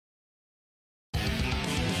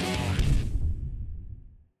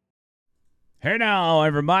Hey now,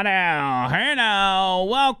 everybody. Hey now.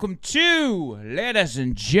 Welcome to, ladies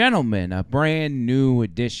and gentlemen, a brand new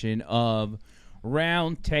edition of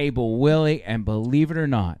Round Table Willie. And believe it or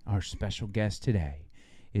not, our special guest today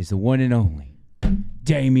is the one and only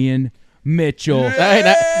Damian Mitchell. Hey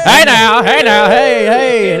now, hey,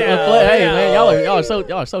 man,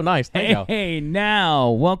 y'all are so nice. Thank y'all. Hey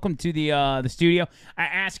now, welcome to the studio. I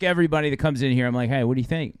ask everybody that comes in here, I'm like, hey, what do you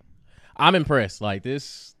think? I'm impressed. Like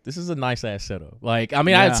this is a nice ass setup. Like, I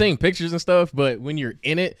mean, I had seen pictures and stuff, but when you're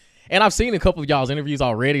in it, and I've seen a couple of y'all's interviews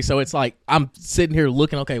already, so it's like I'm sitting here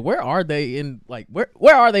looking, okay, where are they in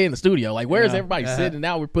where are they in the studio? Like, where is everybody sitting?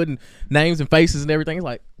 Now we're putting names and faces and everything. It's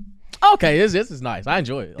like, okay, this is nice. I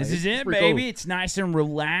enjoy it. Like, this is it, baby. Cool. It's nice and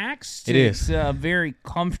relaxed. It's very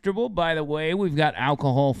comfortable. By the way, we've got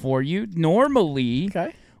alcohol for you. Normally,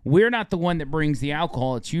 we're not the one that brings the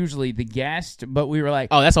alcohol. It's usually the guest. But we were like,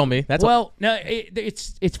 oh, that's on me. No,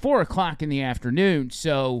 it's 4:00 in the afternoon,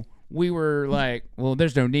 so we were like, well,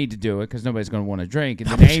 there's no need to do it because nobody's going to want to drink. And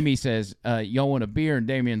then Amy says, y'all want a beer? And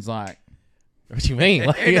Damian's like, what you mean?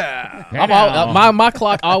 Like, my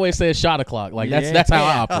clock always says shot o'clock. Like that's how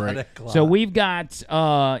I operate. So we've got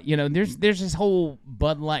there's this whole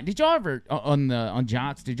Bud Light. Did y'all ever on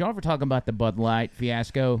Jocks? Did y'all ever talk about the Bud Light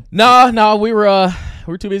fiasco? No, we were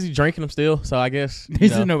too busy drinking them still. So I guess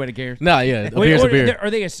nobody cares. No, yeah, beer's a beer. Are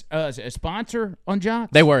they a sponsor on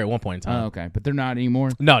Jocks? They were at one point in time. Oh, okay, but they're not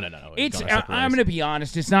anymore. No. I'm going to be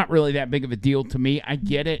honest. It's not really that big of a deal to me. I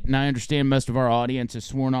get it, and I understand most of our audience has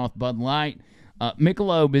sworn off Bud Light.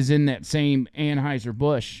 Michelob is in that same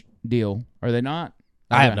Anheuser-Busch deal, are they not?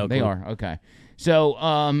 I have no clue. They are, okay.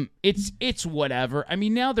 So it's whatever. I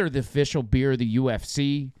mean, now they're the official beer of the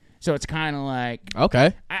UFC, so it's kind of like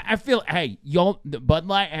okay. I feel the Bud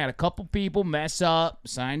Light had a couple people mess up,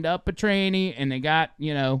 signed up a trainee, and they got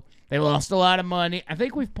they lost a lot of money. I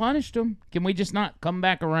think we've punished them. Can we just not come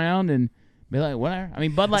back around and be like whatever? I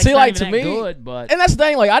mean, Bud Light's not even that good, but and that's the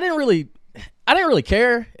thing. Like I didn't really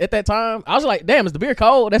care at that time. I was like, damn, is the beer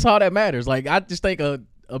cold? That's all that matters. Like, I just think a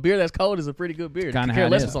beer that's cold is a pretty good beer. I care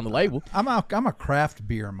less what's on the label. I'm a craft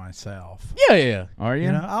beer myself. Yeah. Are you?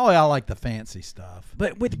 I like the fancy stuff.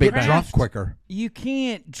 But with be craft, drunk quicker. You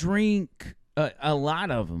can't drink a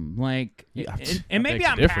lot of them. Like, and maybe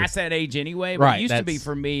I'm past that age anyway. But it used to be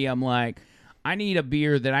for me. I'm like, I need a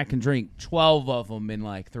beer that I can drink 12 of them in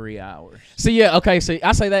like 3 hours. See, I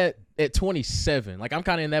say that at 27. Like, I'm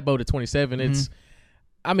kind of in that boat at 27. It's,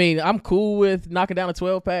 I mean, I'm cool with knocking down a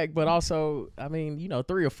 12-pack, but also, I mean,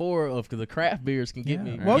 3 or 4 of the craft beers can get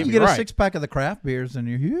me. Well, you get a 6-pack of the craft beers, and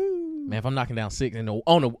you're huge. Man, if I'm knocking down 6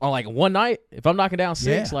 on like one night, if I'm knocking down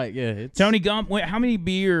 6, it's Tony Gump, how many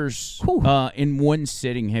beers in one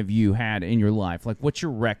sitting have you had in your life? Like, what's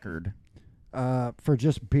your record? For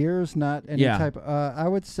just beers, not any type. I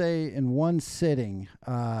would say in one sitting,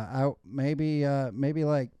 maybe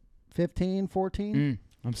like 15, 14.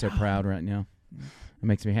 I'm so proud right now. It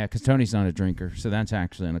makes me happy because Tony's not a drinker, so that's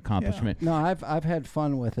actually an accomplishment. Yeah. No, I've had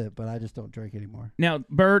fun with it, but I just don't drink anymore. Now,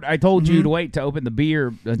 Bert, I told you to wait to open the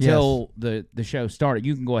beer until the show started.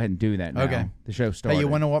 You can go ahead and do that now. Okay. The show started. Hey, you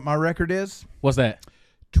want to know what my record is? What's that?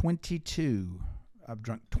 22. I've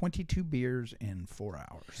drunk 22 beers in 4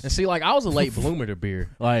 hours. And see, like, I was a late bloomer to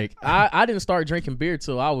beer. Like, I didn't start drinking beer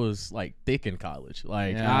till I was, like, thick in college.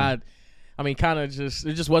 Like, I mean, kind of just,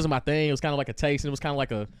 it just wasn't my thing. It was kind of like a taste. And it was kind of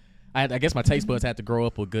like I guess my taste buds had to grow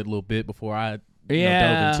up a good little bit before I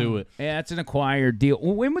dove into it. Yeah, it's an acquired deal.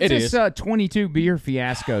 When was this 22 beer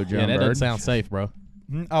fiasco, Joe? Yeah, that doesn't sound safe, bro.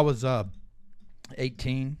 I was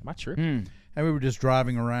 18. Am I true? And we were just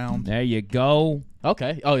driving around. There you go.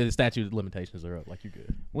 Okay. Oh, yeah, the statute of limitations are up. Like, you're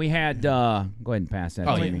good. We had, go ahead and pass that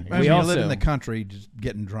to me. When you live in the country, just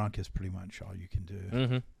getting drunk is pretty much all you can do.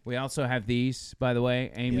 Mm-hmm. We also have these, by the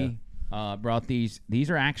way. Amy brought these. These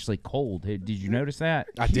are actually cold. Did you notice that?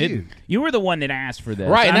 I did. You were the one that asked for this.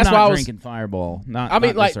 Right, and I'm that's not why I was drinking Fireball. Not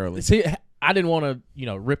like, early. see, I didn't want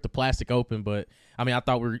to, rip the plastic open, but I mean, I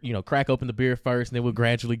thought we were, crack open the beer first, and then we'll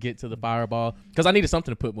gradually get to the Fireball because I needed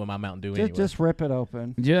something to put with my Mountain Dew anyway. Just rip it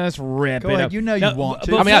open. Just rip Go it ahead. up. You want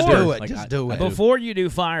to. I mean, I do it. Just do it. Before you do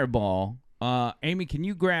Fireball, Amy, can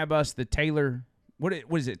you grab us the Taylor? What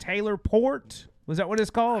is it? Taylor Port? Was that what it's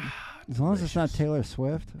called? As long as it's not Taylor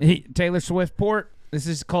Swift. Taylor Swift Port. This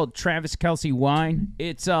is called Travis Kelce wine.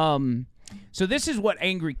 It's So this is what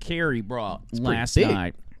Angry Carrie brought last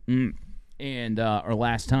night, or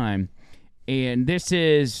last time, and this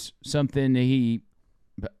is something he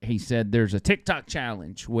said. There's a TikTok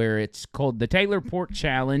challenge where it's called the Taylor Port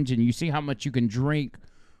Challenge, and you see how much you can drink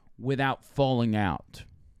without falling out.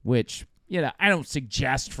 Which I don't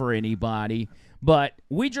suggest for anybody, but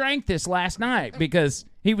we drank this last night because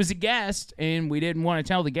he was a guest, and we didn't want to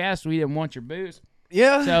tell the guest we didn't want your booze.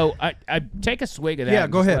 Yeah. So I take a swig of that. Yeah,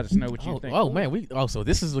 and go just ahead. Let us know what you think. Oh man, so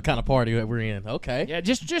this is the kind of party that we're in. Okay. Yeah,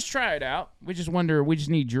 just try it out. We just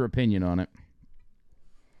need your opinion on it.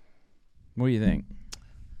 What do you think?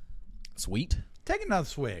 Sweet. Take another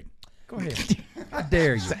swig. Go ahead. I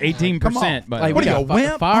dare you. 18%. But Like, What we are you, got a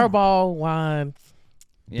wimp? Fireball, wine.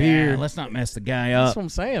 beer. Let's not mess the guy That's up. what I'm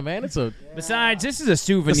saying, man. Besides, this is a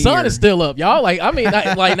souvenir. The sun is still up, y'all. Like, I mean,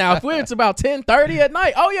 like now, if it's about 10:30 at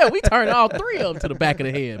night, oh yeah, we turn all three of them to the back of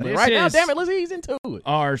the head. But This right now, is- damn it, let's ease into it.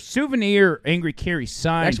 Our souvenir Angry Carrie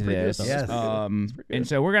signed That's pretty good, this. though. Yes. And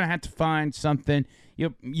so we're gonna have to find something.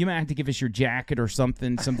 You might have to give us your jacket or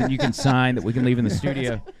something you can sign that we can leave in the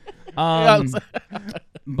studio.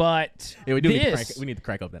 But Yeah, we this, need to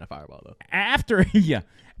crack up that fireball though. after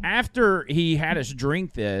he had us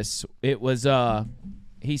drink this, it was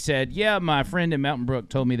he said, "Yeah, my friend in Mountain Brook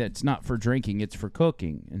told me that it's not for drinking, it's for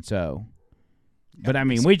cooking." And so, but I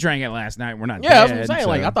mean, we drank it last night. We're not. Yeah, dead, that's what I'm saying. so-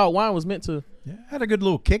 Like, I thought wine was meant to. Yeah, had a good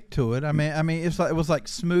little kick to it. I mean, it was like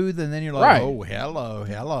smooth, and then you're like, Right. oh,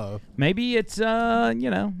 hello. maybe it's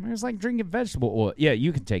it's like drinking vegetable oil. Yeah,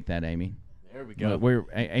 you can take that, Amy. There we But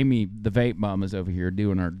Amy, the vape mom, is over here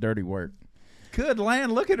doing our dirty work. Good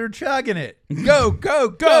land, look at her chugging it. Go.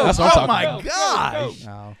 That's what I'm Oh my talking gosh.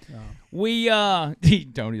 No. We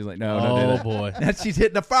Tony's like, no, don't do Oh that. boy. Now she's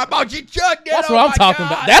hitting the fireball. She chugged it. That's Oh what I'm my talking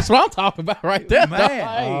God. about. That's what I'm talking about right there. Man. Hey,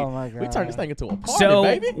 Oh, my we turned this thing into a party, So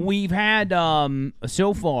baby. we've had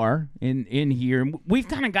so far in here, we've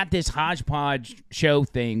kind of got this hodgepodge show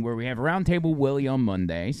thing where we have Roundtable Willie on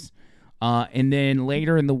Mondays, and then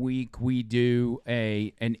later in the week we do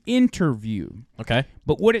an interview. Okay.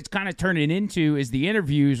 But what it's kind of turning into is the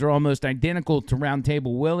interviews are almost identical to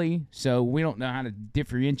Roundtable Willie, so we don't know how to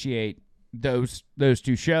differentiate those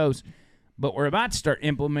two shows. But we're about to start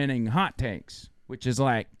implementing hot takes, which is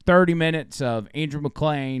like 30 minutes of Andrew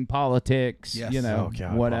McClain, politics, Yes. Oh,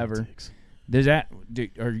 God, whatever. politics. Does that?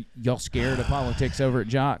 Are y'all scared of politics over at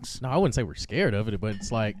Jocks? No, I wouldn't say we're scared of it, but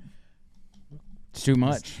it's like, It's too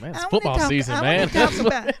much. man, it's football season, man.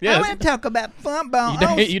 I want to talk about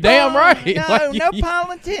football. You damn right. No, Like, no you-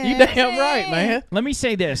 politics. You damn right, man. Let me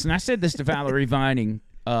say this, and I said this to Valerie Vining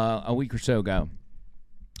a week or so ago.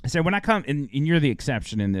 I said, when I come, and you're the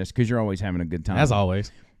exception in this because you're always having a good time. As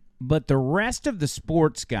always. But the rest of the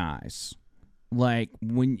sports guys, like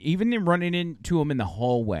when even they're running into them in the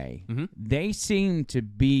hallway, they seem to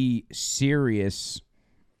be serious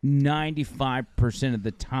 95% of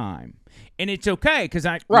the time. And it's okay because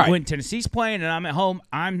when Tennessee's playing and I'm at home,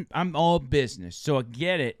 I'm all business, so I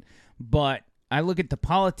get it. But I look at the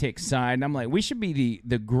politics side and I'm like, we should be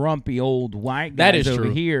the grumpy old white guys That is over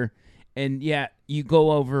true. here. And yet you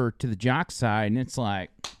go over to the jock side and it's like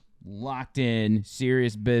locked in,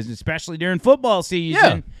 serious business, especially during football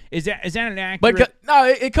season. Yeah. Is that an accurate? But no,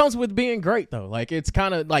 it comes with being great though. Like, it's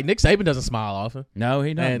kind of like Nick Saban doesn't smile often, No,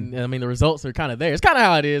 he doesn't. and I mean the results are kind of there. It's kind of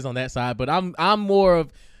how it is on that side. But I'm more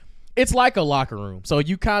of, it's like a locker room. So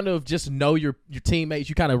you kind of just know your teammates.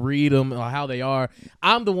 You kind of read them or how they are.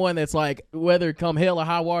 I'm the one that's like, whether it come hell or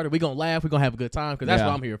high water, we're going to laugh. We're going to have a good time because that's Yeah.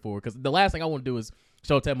 what I'm here for. Because the last thing I want to do is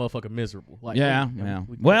show that motherfucker miserable. Like, Yeah.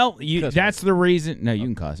 we- Well, cuss that's the reason. No, you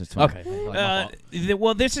can cuss. It's fine. Okay. Like my fault.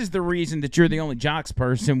 Well, this is the reason that you're the only jocks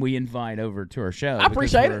person we invite over to our show. I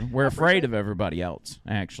appreciate because it. We're afraid of everybody else,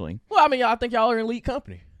 actually. Well, I mean, I think y'all are in elite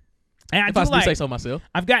company. And If I do say so myself.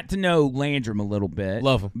 I've got to know Landrum a little bit.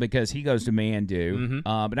 Love him. because he goes to Mandu,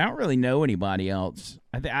 Mhm. but I don't really know anybody else.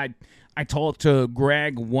 I talked to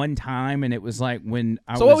Greg one time, and it was like when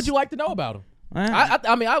I. So what would you like to know about him? I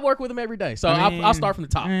I mean, I work with him every day, so mean, I'll start from the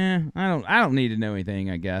top. I don't need to know anything.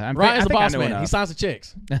 I guess Ryan's I the think I boss know man. enough. He signs the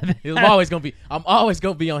checks. I'm always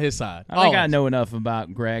gonna be on his side. I think I Always. know enough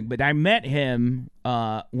about Greg, but I met him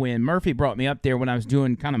when Murphy brought me up there when I was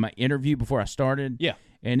doing kind of my interview before I started. Yeah.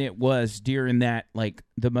 And it was during that, like,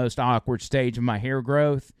 the most awkward stage of my hair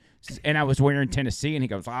growth. And I was wearing Tennessee, and he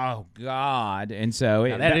goes, "Oh, God." And so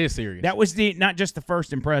Now, that is serious. That was not just the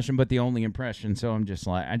first impression, but the only impression. So I'm just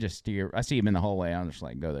like, I just steer. I see him in the hallway. I'm just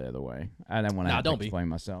like, go the other way. I don't want to don't be. explain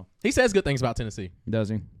myself. He says good things about Tennessee Does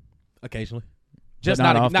he? occasionally. Just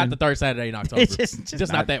not not often? the third Saturday in October. Just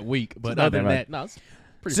not not- that week. But not other than that that, no. It's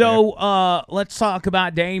pretty fair. So let's talk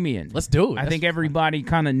about Damian. Let's do it. I think everybody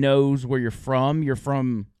kind of knows where you're from. You're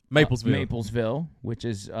from Maplesville. Maplesville, which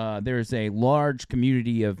is there's a large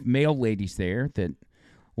community of male ladies there that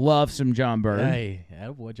love some John Bird. Hey,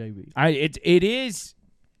 attaboy JB.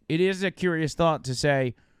 It is a curious thought to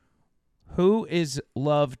say, who is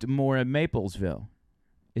loved more in Maplesville?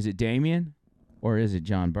 Is it Damian or is it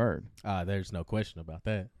John Bird? There's no question about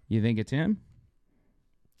that. You think it's him?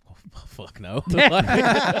 fuck no. No.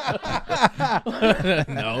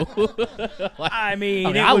 I mean,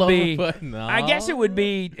 I it would love be. him, but no. I guess it would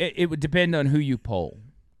be. It would depend on who you poll.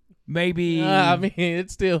 Maybe. I mean,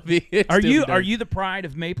 it'd still be. Are you the pride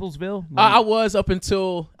of Maplesville? I was up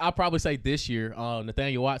until I'll probably say this year.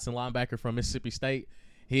 Nathaniel Watson, linebacker from Mississippi State.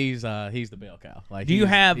 He's the bell cow. Like, do you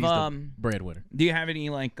have he's the breadwinner? Do you have any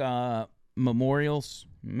like memorials?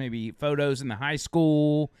 Maybe photos in the high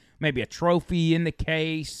school. Maybe a trophy in the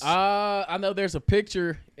case. I know there's a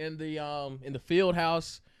picture in the field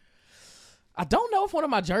house. I don't know if one of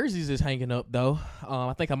my jerseys is hanging up though.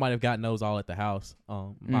 I think I might have gotten those all at the house.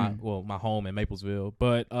 My home in Maplesville.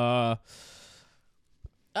 But I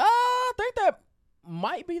think that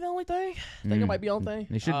might be the only thing. I think it might be the only thing.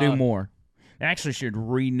 They should do more. They actually should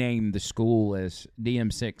rename the school as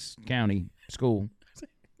DM6 County School.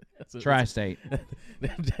 Tri-State.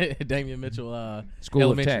 Damian Mitchell School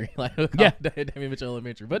Elementary. of Tech. Yeah. Damian Mitchell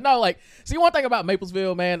Elementary. But no, like, see, one thing about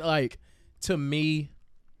Maplesville, man, like, to me,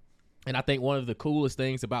 and I think one of the coolest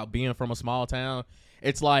things about being from a small town,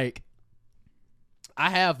 it's like,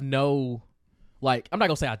 I have no, like, I'm not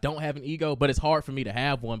going to say I don't have an ego, but it's hard for me to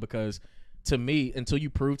have one because, to me, until you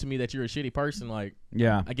prove to me that you're a shitty person, like,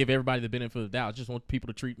 yeah, I give everybody the benefit of the doubt. I just want people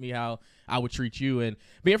to treat me how I would treat you. And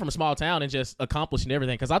being from a small town and just accomplishing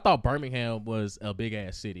everything, because I thought Birmingham was a big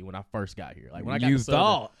ass city when I first got here. Like, when I got to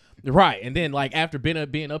Southern, right? And then, like, after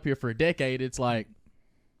being up here for a decade, it's like,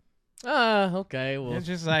 okay, well, it's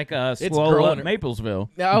just like swallow up Maplesville.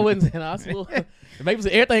 No, I wouldn't.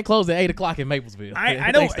 Everything closed at 8:00 in Maplesville. I don't.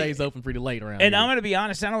 Everything stays open pretty late around. And here. I'm going to be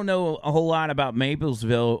honest. I don't know a whole lot about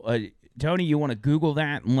Maplesville. Tony, you want to Google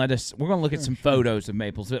that and let us? We're going to look at some photos of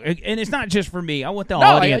Maplesville, and it's not just for me. I want the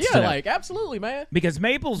audience to know. Like, absolutely, man. Because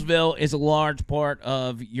Maplesville is a large part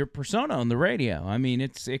of your persona on the radio. I mean,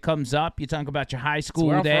 it comes up. You talk about your high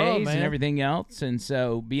school days and everything else, and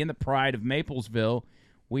so being the pride of Maplesville,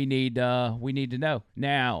 we need to know.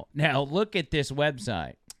 Now look at this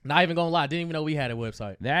website. Not even gonna lie, didn't even know we had a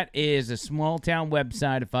website. That is a small town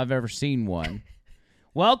website if I've ever seen one.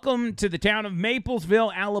 Welcome to the town of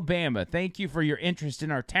Maplesville, Alabama. Thank you for your interest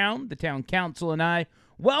in our town. The town council and I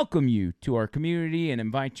welcome you to our community and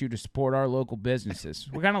invite you to support our local businesses.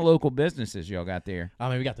 What kind of local businesses y'all got there? I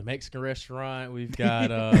mean, we got the Mexican restaurant. We've got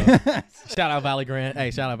shout out Valley Grant.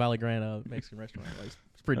 Hey, shout out Valley Grant Mexican restaurant.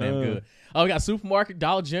 It's pretty damn good. We got supermarket,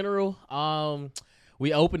 Dollar General.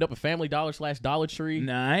 We opened up a Family Dollar / Dollar Tree.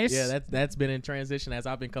 Nice. Yeah, that's been in transition as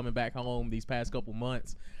I've been coming back home these past couple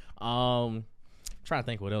months. Trying to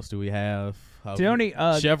think, what else do we have? Tony,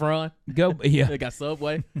 Chevron. They got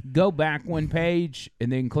Subway. Go back one page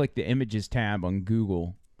and then click the images tab on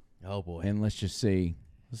Google. Oh boy! And let's just see.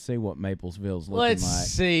 Let's see what Maplesville's looking like.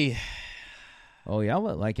 Let's see. Oh, y'all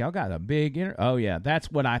look like y'all got a big. Oh yeah,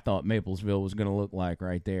 that's what I thought Maplesville was going to look like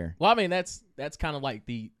right there. Well, I mean that's kind of like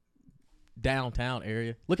the downtown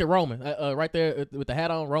area. Look at Roman right there with the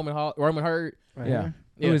hat on. Roman Hurd. Right here.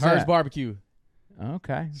 Hurd's Barbecue.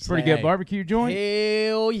 Okay, pretty good barbecue joint.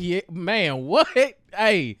 Hell yeah, man! What?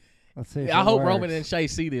 Hey, let's see. I hope Roman and Shay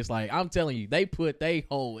see this. Like, I'm telling you, they put their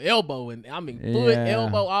whole elbow in. I mean, foot,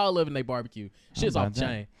 elbow, all of it in they barbecue. Shit's off the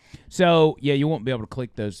chain. So yeah, you won't be able to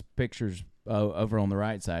click those pictures over on the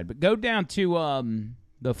right side, but go down to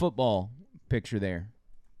the football picture there.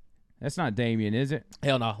 That's not Damian, is it?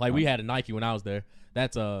 Hell no. Like, we had a Nike when I was there.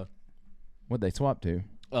 That's what'd they swap to?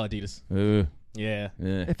 Adidas. Yeah.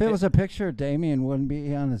 If it was a picture, Damian wouldn't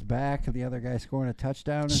be on his back. The other guy scoring a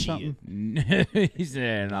touchdown or something. He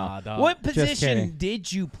said, nah, dog. What position did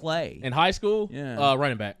you play in high school? Yeah,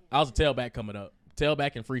 running back. I was a tailback coming up.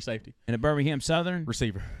 Tailback and free safety. And at Birmingham Southern,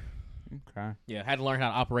 receiver. Okay. Yeah, had to learn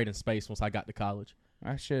how to operate in space once I got to college.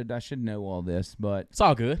 I should know all this, but it's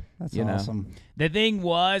all good. That's awesome. The thing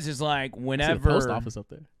is like whenever I see the post office up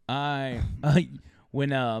there.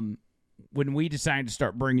 When we decided to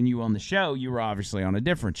start bringing you on the show, you were obviously on a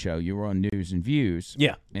different show. You were on News and Views.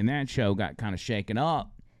 Yeah. And that show got kind of shaken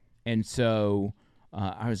up. And so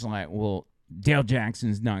I was like, well, Dale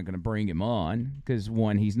Jackson's not going to bring him on because,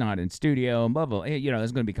 one, he's not in studio and blah, blah. You know,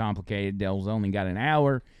 it's going to be complicated. Dale's only got an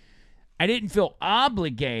hour. I didn't feel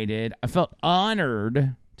obligated. I felt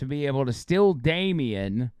honored to be able to steal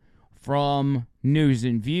Damian from News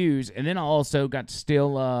and Views. And then I also got to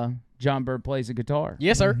steal John Bird Plays a Guitar.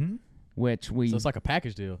 Yes, sir. Mm-hmm. Which we so it's like a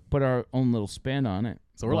package deal. Put our own little spin on it.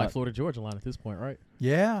 So we're like Florida Georgia line at this point, right?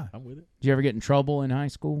 Yeah. I'm with it. Did you ever get in trouble in high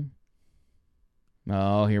school?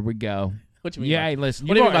 Oh, here we go. What you mean? Yeah, hey, listen.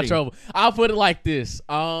 What do you mean by trouble? I'll put it like this.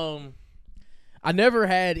 I never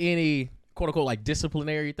had any quote unquote like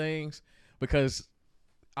disciplinary things because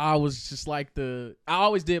I was just like I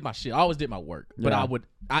always did my shit. I always did my work. But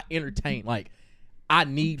I entertained. Like, I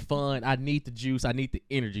need fun. I need the juice. I need the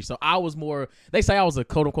energy. So I was more, they say I was a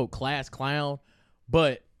quote unquote class clown,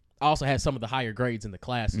 but I also had some of the higher grades in the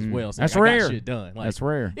class as well. So that's I rare. got shit done. Like, that's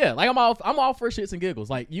rare. Yeah, like I'm all for shits and giggles.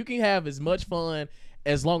 Like you can have as much fun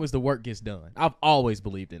as long as the work gets done. I've always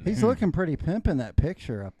believed in that. He's looking pretty pimp in that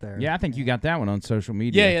picture up there. Yeah, I think you got that one on social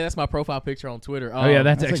media. Yeah, that's my profile picture on Twitter. Oh yeah,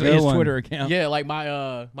 that's That's a actually good his one. Twitter account. yeah. Like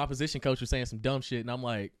my position coach was saying some dumb shit, and I'm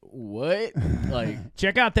like, what? Like,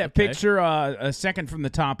 Check out that Okay. picture a second from the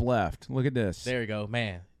top left. Look at this. there you go,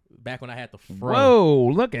 man. Back when I had the fro. Whoa,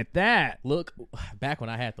 look at that. Look, back when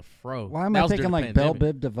I had the fro. Why am That I was thinking during the like Belle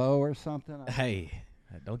pandemic. Biv DeVoe or something? Hey,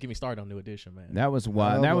 don't get me started on New Edition, man. That was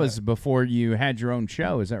wild. Oh, That boy. was before you had your own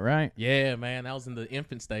show, is that right? Yeah, man. That was in the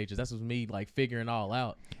infant stages. That was me like figuring all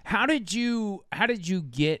out. How did you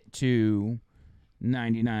get to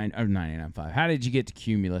 99 or 99.5? How did you get to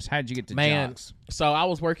Cumulus? How did you get to Man, Jocks? so I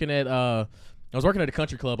was working at a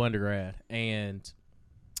country club undergrad, and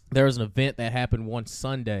there was an event that happened one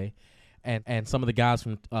Sunday, and some of the guys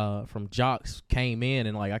from Jocks came in,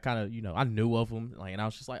 and like I kind of I knew of them, like, and I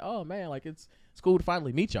was just like, oh man, like it's cool to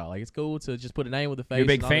finally meet y'all. Like it's cool to just put a name with a face. You're a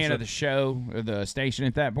big and all this fan of the stuff. show or the station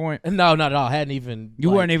at that point? No, not at all. I hadn't even. You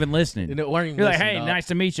like, weren't even listening. weren't even You're like, listening, hey, dog. nice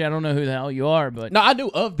to meet you. I don't know who the hell you are, but No, I knew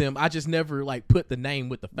of them. I just never like put the name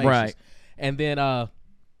with the faces. Right. And then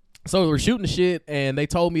so we were shooting the shit, and they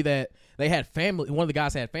told me that they had family. One of the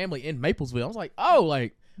guys had family in Maplesville. I was like, oh,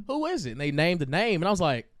 like who is it? And they named the name, and I was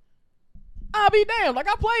like, I'll be damned. Like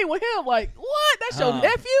I played with him. Like what? That's your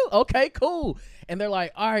nephew? Okay, cool. And they're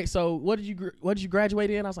like, all right. So what did you graduate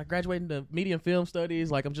in? I was like, graduating to media and film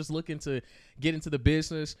studies. Like I'm just looking to get into the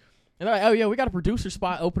business. And they're like, oh yeah, we got a producer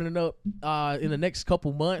spot opening up in the next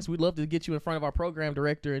couple months. We'd love to get you in front of our program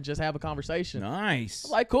director and just have a conversation. nice. I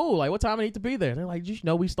was like, cool. Like, what time I need to be there? They're like,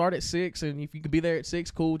 we start at 6, and if you could be there at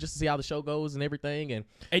 6, cool, just to see how the show goes and everything.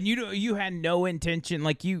 And You had no intention,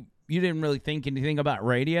 like you didn't really think anything about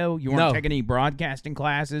radio. You weren't No. taking any broadcasting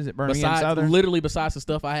classes at Birmingham Southern. besides the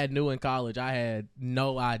stuff I had knew in college, I had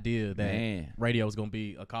no idea that Man. radio was going to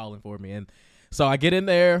be a calling for me. And so I get in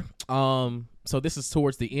there. So this is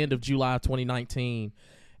towards the end of July 2019,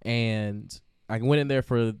 and I went in there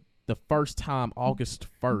for the first time August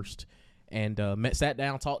 1st, and sat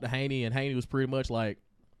down, talked to Haney, and Haney was pretty much like,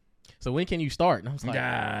 so when can you start? And I was like,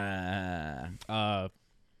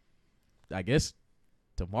 I guess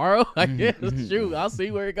tomorrow. I guess shoot, I'll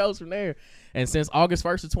see where it goes from there. And since August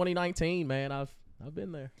 1st of 2019, man, I've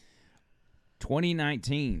been there.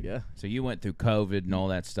 2019. Yeah. So you went through COVID and all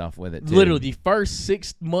that stuff with it, too. Literally, the first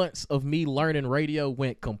 6 months of me learning radio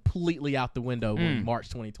went completely out the window when March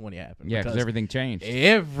 2020 happened. Yeah, because everything changed.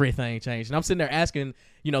 Everything changed. And I'm sitting there asking,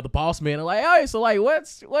 the boss man, like, hey, so, like,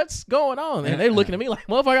 what's going on? And they're looking at me like,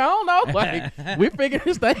 motherfucker, I don't know. Like, we're figuring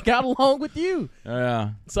this thing out along with you.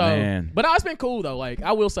 So, man. but no, it's been cool, though. Like,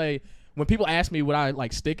 I will say, when people ask me would I,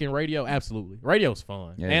 like, stick in radio, absolutely. Radio's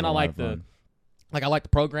fun. Yeah, it's and a I lot like of fun. I like the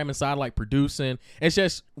programming side, I like producing. It's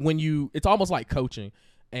just it's almost like coaching,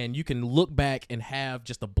 and you can look back and have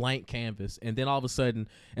just a blank canvas, and then all of a sudden,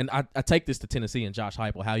 and I take this to Tennessee and Josh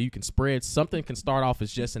Heupel, how you can spread something can start off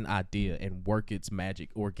as just an idea and work its magic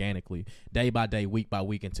organically, day by day, week by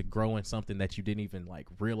week, into growing something that you didn't even like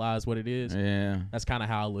realize what it is. Yeah. That's kind of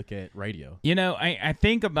how I look at radio. I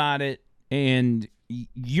think about it, and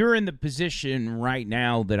you're in the position right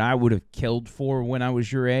now that I would have killed for when I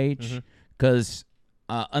was your age. Because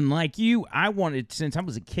unlike you, I wanted, since I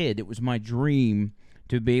was a kid, it was my dream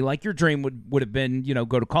to be, like your dream would have been,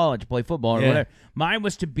 go to college, play football or whatever. Mine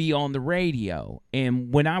was to be on the radio.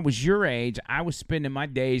 And when I was your age, I was spending my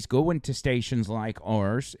days going to stations like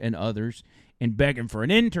ours and others and begging for an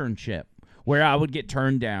internship, where I would get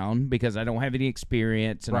turned down because I don't have any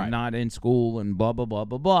experience and I'm not in school and blah, blah, blah,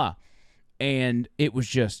 blah, blah. And it was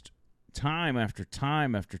just time after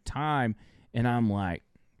time after time. And I'm like,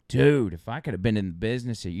 dude, if I could have been in the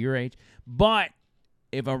business at your age. But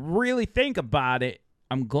if I really think about it,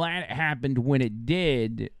 I'm glad it happened when it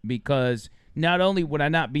did, because not only would I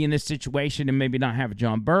not be in this situation and maybe not have a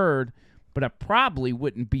John Bird, but I probably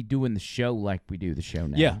wouldn't be doing the show like we do the show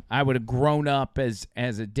now. Yeah. I would have grown up as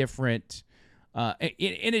a different,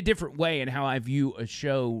 in a different way in how I view a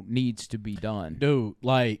show needs to be done. Dude,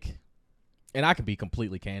 like, and I can be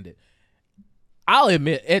completely candid. I'll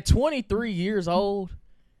admit, at 23 years old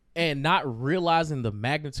and not realizing the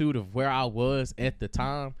magnitude of where I was at the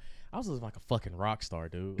time, I was just like a fucking rock star,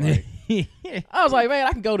 dude. Like, I was like, man,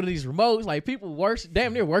 I can go to these remotes. Like, people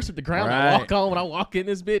damn near worship the ground I walk on when I walk in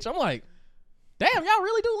this bitch. I'm like, damn, y'all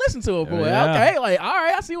really do listen to it, boy. Yeah. Okay, like, all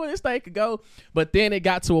right, I see where this thing could go. But then it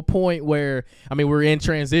got to a point where, we're in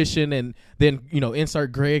transition, and then,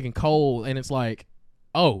 insert Greg and Cole, and it's like,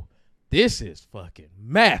 oh, this is fucking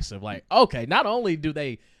massive. Like, okay, not only do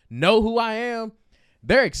they know who I am,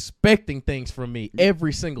 they're expecting things from me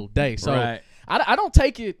every single day. So Right. I don't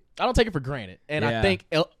take it for granted. And I think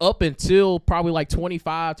up until probably like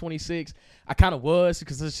 25, 26, I kind of was,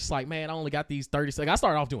 because it's just like, man, I only got these 30 seconds. I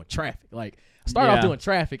started off doing traffic. Like, I started off doing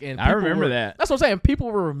traffic. And I remember that. That's what I'm saying.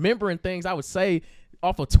 People were remembering things I would say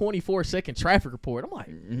off a 24-second traffic report. I'm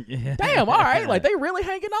like, damn, all right. Like, they really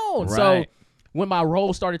hanging on. Right. So when my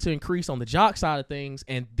role started to increase on the jock side of things,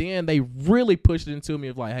 and then they really pushed it into me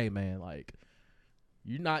of like, hey, man, like,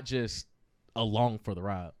 you're not just along for the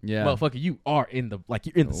ride. Yeah. Motherfucker, you are in the, like,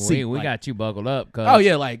 you're in the seat. We like, got you buckled up. Cause, oh,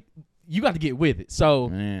 yeah, like, you got to get with it. So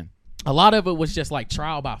man. a lot of it was just like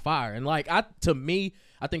trial by fire. And like, to me,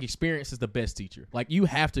 I think experience is the best teacher. Like, you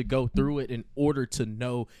have to go through it in order to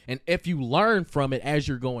know. And if you learn from it as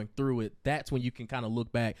you're going through it, that's when you can kind of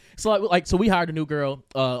look back. So so we hired a new girl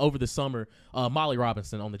over the summer, Molly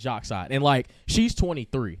Robinson, on the jock side. And like, she's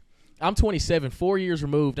 23. I'm 27, 4 years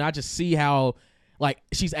removed. And I just see how, like,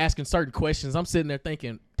 she's asking certain questions. I'm sitting there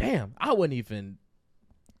thinking, damn, I wasn't even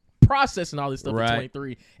processing all this stuff at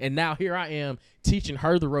 23, and now here I am teaching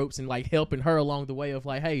her the ropes and like helping her along the way of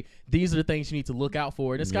like, hey, these are the things you need to look out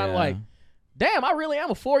for. And it's kind of like, damn, I really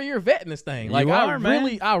am a 4-year vet in this thing. Like,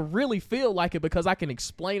 I really feel like it, because I can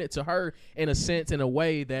explain it to her in a sense, in a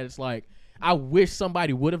way that it's like, I wish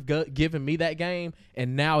somebody would have given me that game.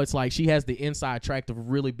 And now it's like she has the inside track of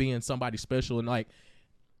really being somebody special. And like,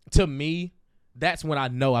 to me, that's when I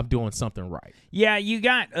know I'm doing something right. Yeah, you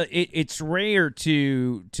got it's rare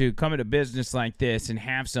to come at a business like this and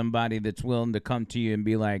have somebody that's willing to come to you and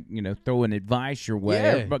be like, you know, throwing advice your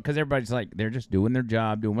way. Yeah. Because everybody's like, they're just doing their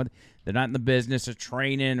job, doing what they're not in the business of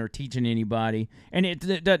training or teaching anybody. And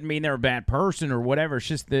it doesn't mean they're a bad person or whatever. It's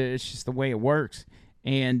just the way it works.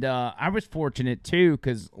 And I was fortunate too,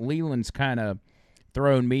 because Leland's kind of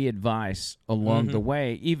thrown me advice along the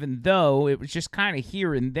way, even though it was just kind of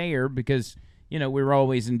here and there, because you know, we were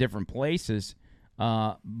always in different places,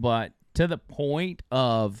 but to the point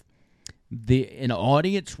of an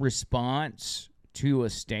audience response to a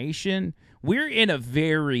station, we're in a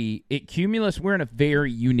very, at Cumulus, we're in a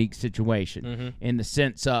very unique situation in the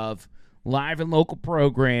sense of live and local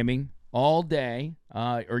programming all day,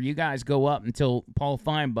 or you guys go up until Paul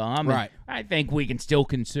Feinbaum. Right. I think we can still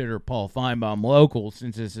consider Paul Feinbaum local,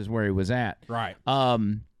 since this is where he was at. Right.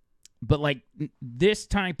 But, like, this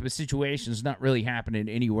type of situation is not really happening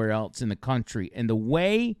anywhere else in the country. And the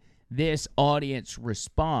way this audience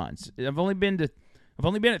responds, I've only been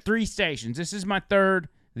at 3 stations. This is my 3rd.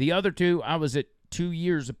 The other 2, I was at 2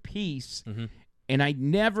 years apiece. And I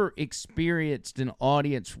never experienced an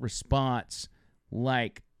audience response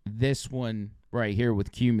like this one right here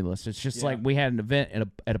with Cumulus. It's just like we had an event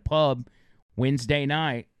at a pub Wednesday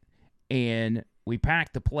night, and we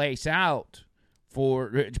packed the place out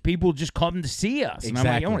for people just come to see us. And I'm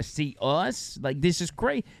like, I want to see us? Like, this is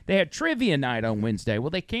great. They had trivia night on Wednesday. Well,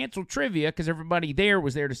 they canceled trivia because everybody there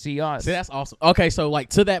was there to see us. See, that's awesome. Okay, so, like,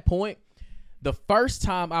 to that point, the first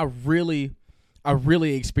time I really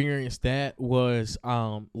experienced that was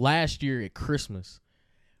last year at Christmas,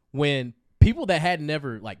 when people that had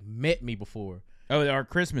never, like, met me before. Oh, our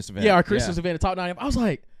Christmas event. Yeah, our Christmas event at Talk 9. I was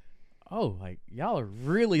like, oh, like, y'all are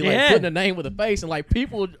really, like, putting a name with a face, and, like,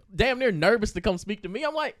 people damn near nervous to come speak to me.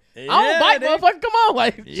 I'm like, I don't bite, motherfucker. Come on.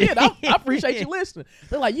 Like, shit, I appreciate you listening.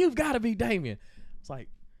 They're like, you've got to be Damian. It's like,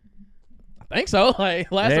 I think so.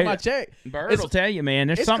 Like, last time I checked. Bird will tell you, man,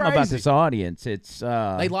 there's something crazy about this audience. It's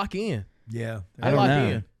they lock in. Yeah. They lock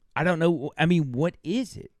in. I don't know. I mean, what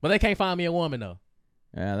is it? But they can't find me a woman, though.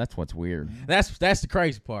 Yeah, that's what's weird. That's the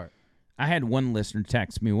crazy part. I had one listener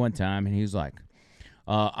text me one time, and he was like,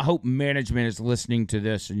 I hope management is listening to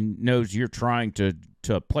this and knows you're trying to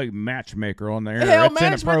play matchmaker on there. Hell, it's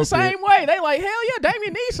management the same way. They like, hell yeah,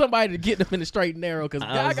 Damian needs somebody to get them in the straight and narrow, because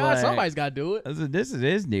somebody's got to do it. I said, this is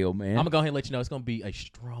his deal, man. I'm going to go ahead and let you know it's going to be a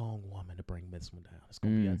strong woman to bring this one down. It's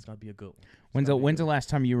going to be a good one. When's the last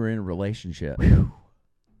time you were in a relationship?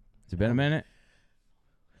 Has it been a minute?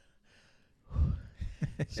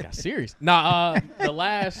 She got serious. Nah, the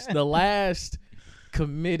last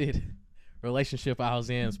committed relationship I was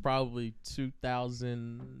in is probably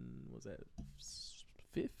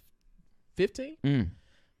 2015? So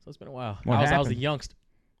it's been a while. I was a youngster.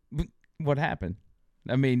 What happened?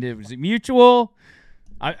 I mean, was it mutual?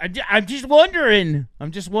 I'm just wondering.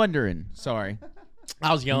 Sorry.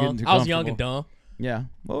 I was young. I was young and dumb. Yeah.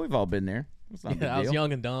 Well, we've all been there. I was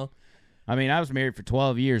young and dumb. I mean, I was married for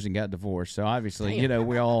 12 years and got divorced, so obviously, Damn. you know,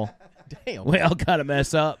 we all Damn. kind of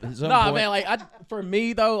mess up at some Nah, point. man, like, for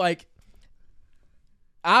me, though, like,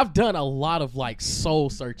 I've done a lot of, like,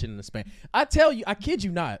 soul searching in the span. I tell you, I kid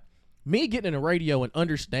you not, me getting in the radio and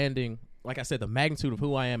understanding, like I said, the magnitude of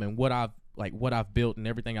who I am and what I've built and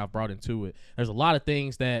everything I've brought into it. There's a lot of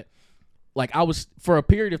things that, like, I was, for a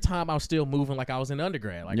period of time, I was still moving like I was in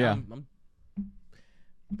undergrad. Like, I'm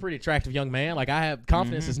a pretty attractive young man. Like, I have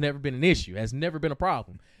confidence has never been an issue, has never been a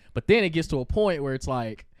problem. But then it gets to a point where it's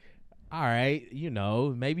like, all right,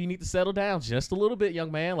 maybe you need to settle down just a little bit,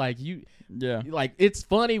 young man. Like, like, it's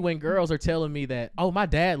funny when girls are telling me that, oh, my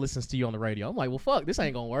dad listens to you on the radio. I'm like, well, fuck, this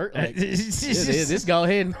ain't gonna work. Like, this go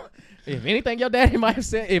ahead and, if anything your daddy might have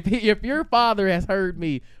said, if your father has heard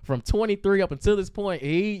me from 23 up until this point,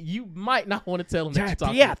 you might not want to tell him that you're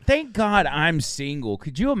talking. Yeah, thank God I'm single.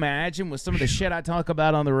 Could you imagine with some of the shit I talk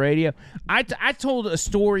about on the radio? I told a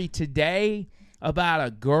story today about a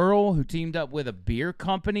girl who teamed up with a beer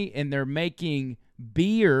company, and they're making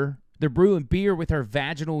beer. They're brewing beer with her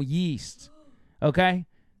vaginal yeast. Okay?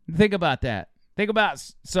 Think about that. Think about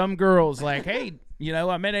some girls like, hey,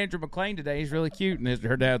 I met Andrew McLean today. He's really cute. And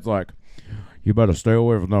her dad's like, you better stay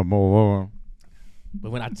away from that more. But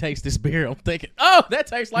when I taste this beer, I'm thinking, oh, that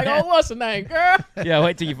tastes like, what's the name, girl? Yeah,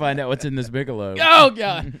 wait till you find out what's in this Bigelow. Oh,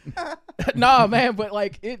 God. No, man, but,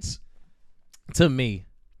 like, it's, to me,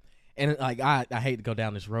 and, like, I hate to go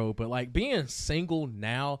down this road, but, like, being single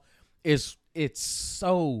now it's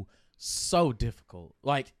so difficult.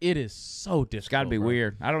 Like, it is so difficult. It's got to be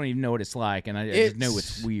weird. I don't even know what it's like, and I just know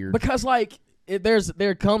it's weird. Because, like,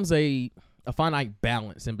 there comes a finite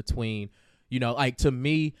balance in between, like, to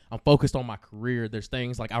me, I'm focused on my career. There's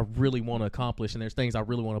things, like, I really want to accomplish, and there's things I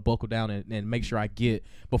really want to buckle down and make sure I get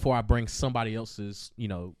before I bring somebody else's,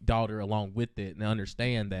 daughter along with it and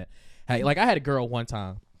understand that, hey, like, I had a girl one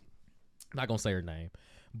time. I'm not going to say her name,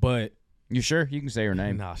 but. You sure? You can say her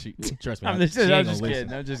name. Nah, trust me. I'm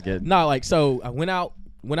just kidding. No, like, so I went out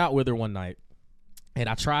with her one night, and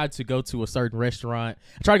I tried to go to a certain restaurant.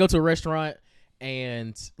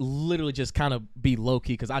 And literally just kind of be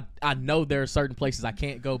low-key, because I know there are certain places I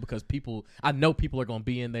can't go because I know people are going to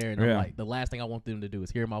be in there, and I'm like, the last thing I want them to do is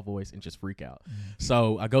hear my voice and just freak out.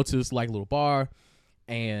 So I go to this, like, little bar,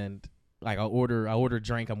 and, like, I order a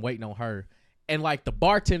drink. I'm waiting on her. And, like, the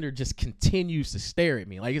bartender just continues to stare at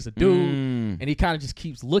me. Like, it's a dude, and he kind of just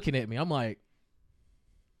keeps looking at me. I'm like,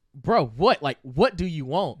 bro, what? Like, what do you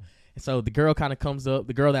want? And so the girl kind of comes up.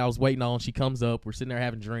 The girl that I was waiting on, she comes up. We're sitting there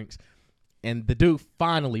having drinks. And the dude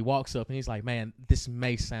finally walks up, and he's like, man, this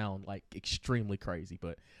may sound, like, extremely crazy,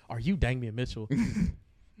 but are you Damian Mitchell?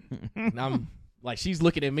 And I'm like, she's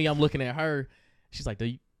looking at me. I'm looking at her. She's like,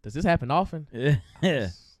 does this happen often? Yeah.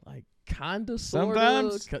 Like, kind of, sort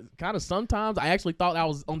of. Kind of sometimes. I actually thought I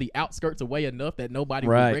was on the outskirts away enough that nobody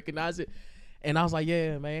would recognize it. And I was like,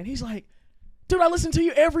 yeah, man. He's like, dude, I listen to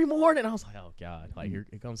you every morning. I was like, oh, God. Like, here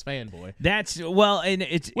comes fanboy.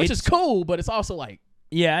 Which is cool, but it's also like.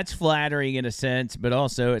 Yeah, it's flattering in a sense, but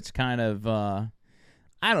also it's kind of,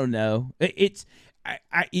 I don't know. It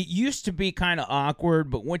used to be kind of awkward,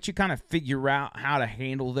 but once you kind of figure out how to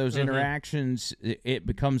handle those interactions, it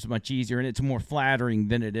becomes much easier, and it's more flattering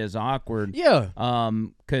than it is awkward. Yeah.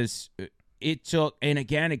 Because it took, and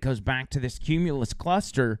again, it goes back to this cumulus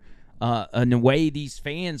cluster, and the way these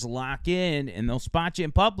fans lock in, and they'll spot you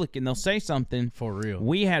in public, and they'll say something. For real.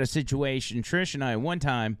 We had a situation, Trish and I, one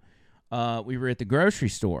time, we were at the grocery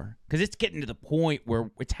store, because it's getting to the point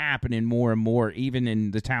where it's happening more and more, even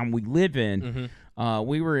in the town we live in.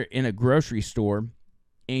 We were in a grocery store,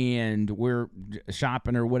 and we're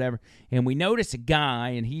shopping or whatever, and we notice a guy,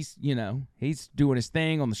 and he's doing his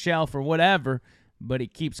thing on the shelf or whatever, but he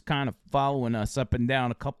keeps kind of following us up and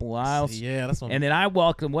down a couple aisles. Yeah, that's what. And then I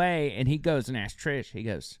walked away, and he goes and asks Trish. He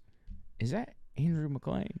goes, "Is that Andrew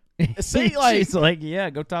McLean?" See, like, she's like, "Yeah,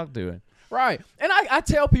 go talk to him." Right. And I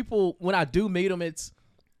tell people when I do meet them,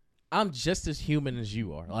 I'm just as human as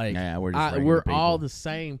you are. Like, yeah, we're all the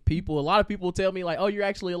same people. A lot of people tell me, like, oh, you're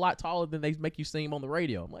actually a lot taller than they make you seem on the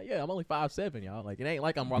radio. I'm like, yeah, I'm only 5'7", y'all. Like, it ain't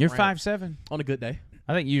like I'm walking You're around 5'7"? On a good day.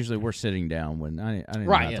 I think usually we're sitting down when I didn't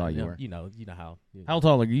know how tall you were. You know how. How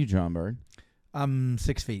tall are you, John Bird? I'm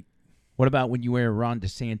 6 feet. What about when you wear Ron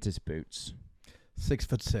DeSantis boots?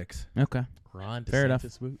 6'6". Okay. Ron Fair enough.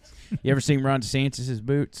 DeSantis boots. You ever seen Ron DeSantis'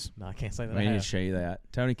 boots? No, I can't say that. I need to show you that.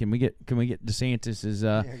 Tony, can we get DeSantis'?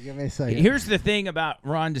 Yeah, give me a second. Here's the thing about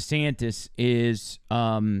Ron DeSantis is,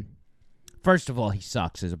 first of all, he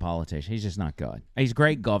sucks as a politician. He's just not good. He's a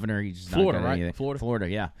great governor. He's just Florida, not good at right? anything. Florida,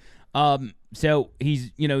 yeah. So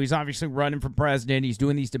he's obviously running for president. He's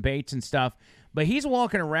doing these debates and stuff, but he's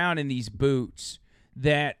walking around in these boots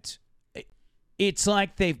that it's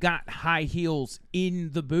like they've got high heels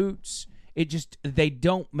in the boots. They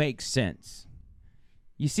don't make sense.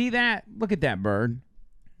 You see that? Look at that, Bird.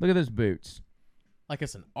 Look at those boots. Like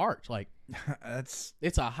it's an arch. Like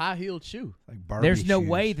It's a high heeled shoe. Like Barbie There's no shoes.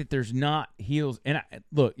 way that there's not heels. And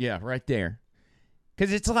look, yeah, right there.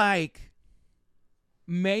 Because it's like,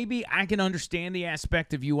 maybe I can understand the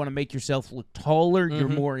aspect of you want to make yourself look taller. You're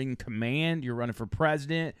more in command. You're running for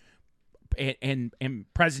president. And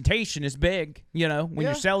presentation is big, when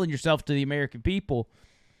you're selling yourself to the American people.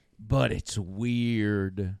 But it's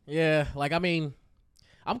weird. Yeah, like, I mean,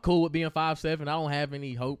 I'm cool with being 5'7". I don't have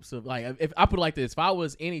any hopes of, like, if I put it like this, if I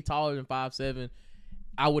was any taller than 5'7",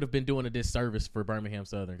 I would have been doing a disservice for Birmingham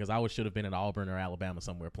Southern because I should have been in Auburn or Alabama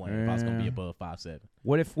somewhere playing if I was going to be above 5'7".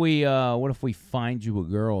 What if we find you a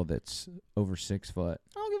girl that's over 6 foot?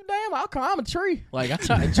 I don't give a damn. I'll climb a tree. Like,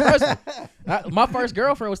 trust me. My first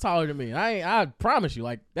girlfriend was taller than me. I promise you,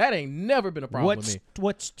 like, that ain't never been a problem with me.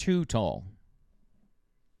 What's too tall?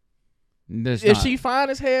 If she fine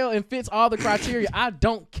as hell and fits all the criteria, I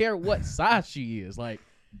don't care what size she is. Like,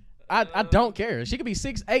 I don't care. She could be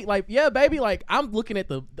 6'8". Like, yeah, baby. Like, I'm looking at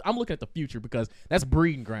the future because that's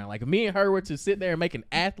breeding ground. Like, if me and her were to sit there and make an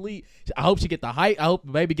athlete, I hope she get the height. I hope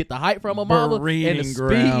the baby get the height from her mama Breeding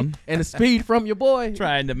and the speed from your boy.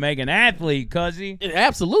 Trying to make an athlete, cuzzy.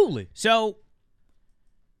 Absolutely. So,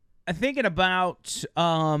 I'm thinking about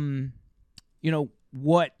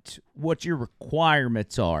what your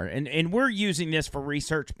requirements are, and we're using this for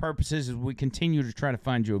research purposes as we continue to try to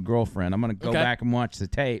find you a girlfriend. I'm going to go back and watch the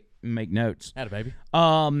tape and make notes. Atta baby.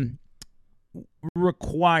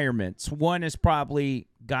 Requirements. One is probably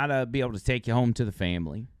gotta be able to take you home to the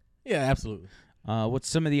family. Yeah, absolutely. What's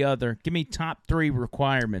some of the other? Give me top 3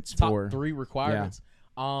 requirements. Top 3 requirements.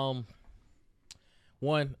 Yeah.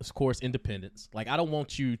 One, of course, independence. Like, I don't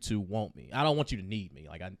want you to want me. I don't want you to need me.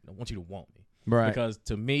 Like, I want you to want me. Right. Because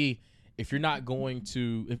to me, if you're not going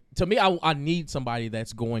to, I need somebody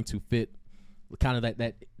that's going to fit kind of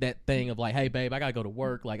that thing of like, hey, babe, I gotta go to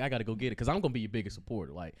work. Like, I gotta go get it because I'm gonna be your biggest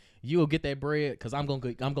supporter. Like, you'll get that bread because I'm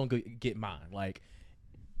gonna get mine. Like,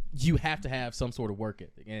 you have to have some sort of work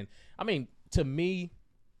ethic. And I mean, to me,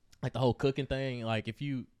 like the whole cooking thing, like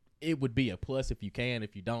it would be a plus if you can.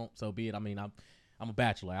 If you don't, so be it. I mean, I'm a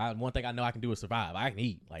bachelor. One thing I know I can do is survive. I can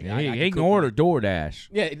eat. Like, he can order DoorDash.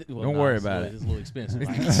 Yeah, don't worry about it. It's a little expensive.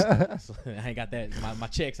 So I ain't got that. My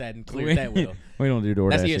checks hadn't cleared that well. We don't do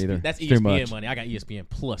DoorDash either. That's ESPN money. I got ESPN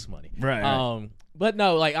Plus money. Right. But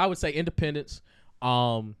no, like I would say independence.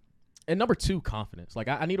 And number 2, confidence. Like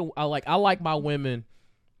I like my women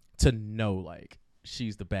to know like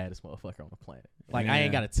she's the baddest motherfucker on the planet. Like I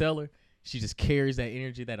ain't gotta tell her. She just carries that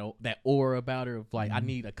energy, that aura about her. Of like I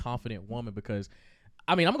need a confident woman because.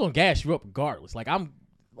 I mean, I'm gonna gas you up regardless. Like I'm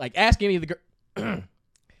like ask any of the girls.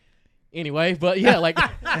 Anyway, but yeah, like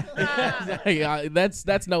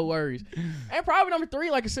that's no worries. And probably number 3,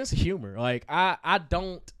 like a sense of humor. Like I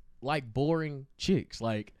don't like boring chicks.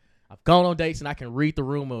 Like I've gone on dates and I can read the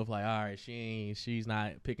room of like, all right, she's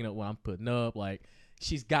not picking up what I'm putting up. Like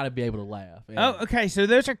she's got to be able to laugh. And okay. So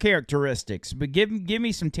those are characteristics, but give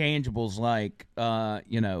me some tangibles. Like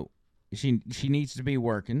she needs to be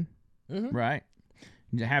working, right?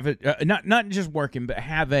 Have it not just working, but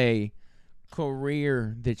have a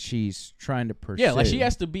career that she's trying to pursue. Yeah, like she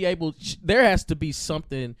has to be able. There has to be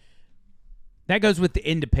something that goes with the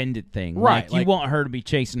independent thing, right? Like you want her to be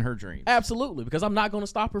chasing her dreams. Absolutely, because I'm not going to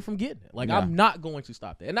stop her from getting it. Like I'm not going to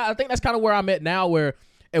stop that, and I think that's kind of where I'm at now. Where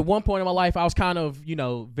at one point in my life, I was kind of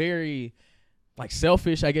very like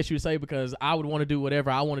selfish, I guess you would say, because I would want to do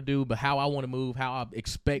whatever I want to do, but how I want to move, how I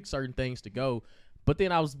expect certain things to go. But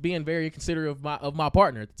then I was being very considerate of my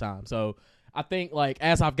partner at the time. So I think like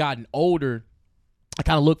as I've gotten older, I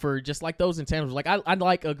kind of look for just like those intangibles. Like I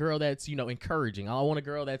like a girl that's encouraging. I want a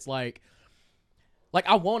girl that's like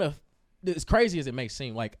I want to. As crazy as it may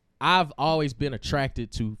seem, like I've always been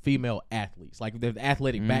attracted to female athletes, like the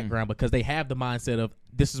athletic background, because they have the mindset of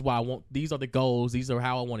this is what I want. These are the goals. These are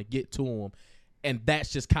how I want to get to them. And that's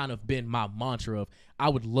just kind of been my mantra of I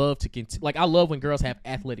would love to continue. Like, I love when girls have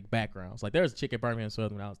athletic backgrounds. Like, there was a chick at Birmingham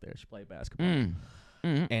Southern when I was there. She played basketball.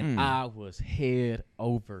 And I was head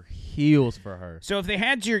over heels for her. So if they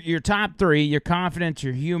had your top 3, your confidence,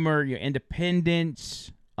 your humor, your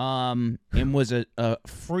independence, and was a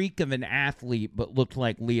freak of an athlete but looked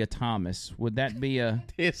like Leah Thomas, would that be a...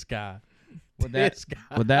 This guy. Would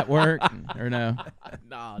that work or no?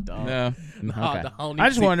 Nah, dog. No. Okay. I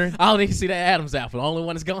just wondered. I don't need to see that Adams outfit. The only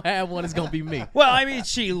one that's gonna have one is gonna be me. Well, I mean,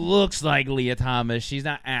 she looks like Leah Thomas. She's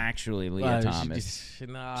not actually Leah Thomas.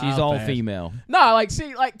 She's all female. Nah, like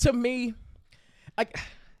see, like to me, like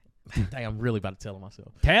dang, I'm really about to tell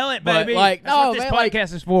myself. Tell it, But, baby. like, That's no, what this man,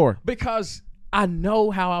 podcast is for. Because I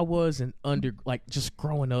know how I was just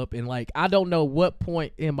growing up, and like I don't know what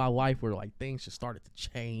point in my life where like things just started to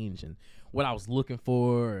change and what I was looking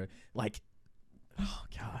for, or, like Oh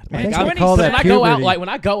God, I think like, they call that when I go out, puberty. like when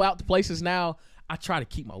I go out to places now, I try to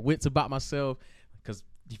keep my wits about myself because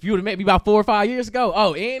if you would have met me about 4 or 5 years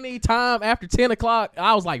ago, any time after 10 o'clock,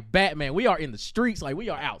 I was like Batman. We are in the streets, like we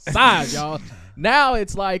are outside, y'all. Now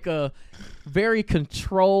it's like a very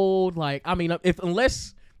controlled. Like I mean,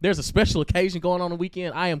 unless there's a special occasion going on the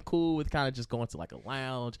weekend, I am cool with kind of just going to like a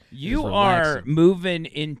lounge. You are moving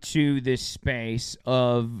into this space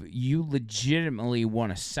of you legitimately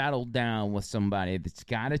want to settle down with somebody that's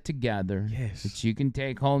got it together, Yes. that you can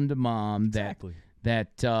take home to mom. Exactly.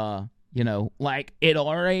 That like at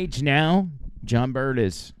our age now, John Bird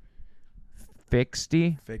is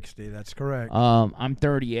 60. 60, that's correct. I'm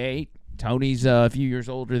 38. Tony's a few years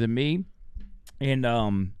older than me,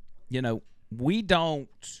 and we don't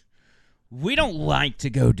like to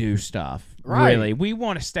go do stuff. Right. Really, we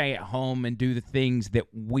want to stay at home and do the things that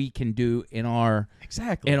we can do in our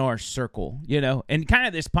circle. And kind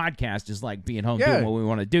of this podcast is like being home doing what we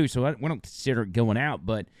want to do. So we don't consider it going out,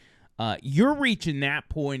 but you're reaching that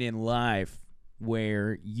point in life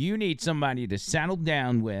where you need somebody to settle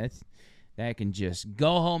down with that can just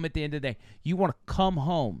go home at the end of the day. You want to come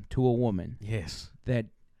home to a woman that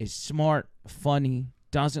is smart, funny,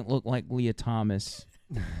 doesn't look like Leah Thomas,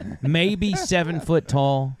 maybe 7 foot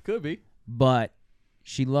tall. Could be. But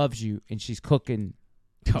she loves you, and she's cooking.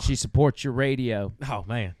 And she supports your radio. Oh,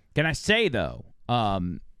 man. Can I say, though,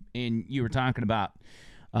 and you were talking about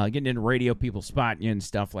getting into radio, people spotting you and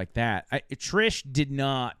stuff like that. Trish did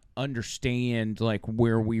not understand, like,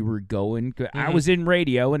 where we were going. I was in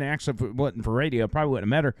radio, and actually, if it wasn't for radio, I probably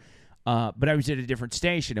wouldn't have met her. But I was at a different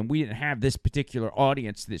station, and we didn't have this particular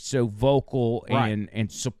audience that's so vocal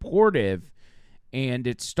and supportive. And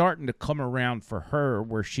it's starting to come around for her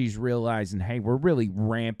where she's realizing, hey, we're really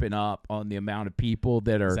ramping up on the amount of people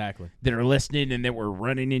that are listening and that we're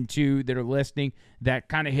running into that are listening. That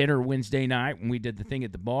kind of hit her Wednesday night when we did the thing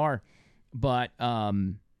at the bar. But,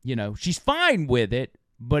 she's fine with it,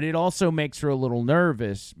 but it also makes her a little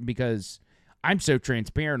nervous because I'm so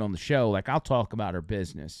transparent on the show. Like, I'll talk about her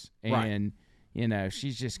business. And,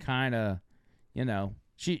 she's just kind of,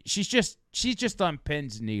 she's just on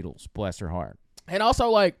pins and needles, bless her heart. And also,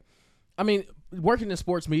 like, I mean, working in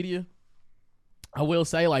sports media, I will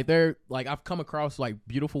say, like, I've come across like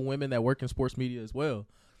beautiful women that work in sports media as well.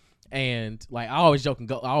 And like, I always joke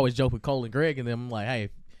with Cole and Greg and them. I'm like, hey,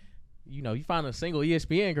 you find a single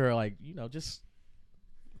ESPN girl, like, just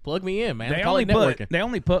plug me in, man. They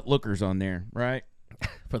only put lookers on there, right?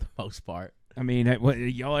 For the most part. I mean,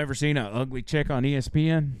 y'all ever seen an ugly chick on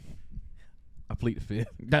ESPN? I plead the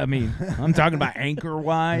fifth. I mean, I'm talking about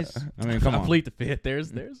anchor-wise. I mean, come on. I plead the fifth.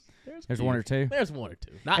 There's one or two? There's one or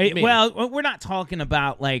two. Not many. Well, we're not talking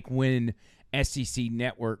about, like, when SEC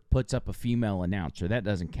Network puts up a female announcer. That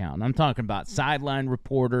doesn't count. I'm talking about sideline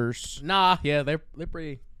reporters. Nah, yeah, they're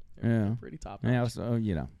pretty they're pretty top notch. Yeah,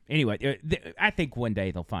 so, Anyway, I think one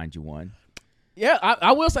day they'll find you one. Yeah,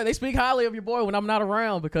 I will say they speak highly of your boy when I'm not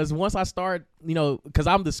around because once I start, because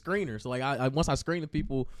I'm the screener. So, like, once I screen the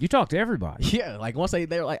people. You talk to everybody. Yeah, like, once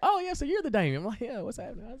they're like, oh, yeah, so you're the Damian. I'm like, yeah, what's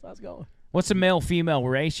happening? How's it going? What's the male-female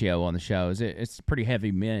ratio on the show? It's pretty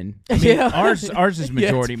heavy men. I mean, ours is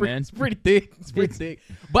majority men. It's pretty thick. It's pretty thick.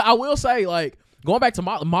 But I will say, like, going back to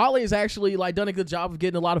Molly has actually, like, done a good job of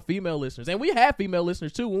getting a lot of female listeners. And we have female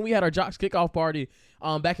listeners, too. When we had our Jocks kickoff party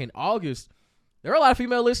back in August, there were a lot of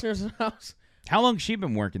female listeners in the house. How long has she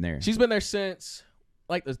been working there? She's been there since,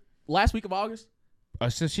 like, the last week of August.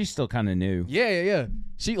 So she's still kind of new. Yeah.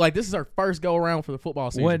 She, like, this is her first go-around for the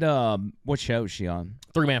football season. What show is she on?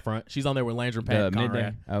 3-Man Front. She's on there with Landry and Pat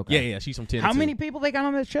Midday? Okay. Yeah, she's from 10 How many people they got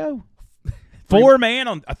on that show? 4-man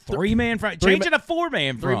on a 3-man front. Change it to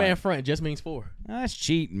 4-man front. 3-Man Front just means 4. That's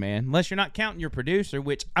cheating, man. Unless you're not counting your producer,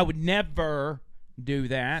 which I would never do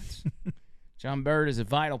that. John Bird is a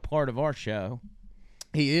vital part of our show.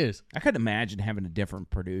 He is. I couldn't imagine having a different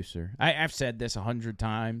producer. I've said this 100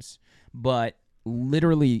 times, but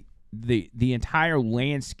literally the entire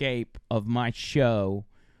landscape of my show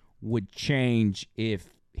would change if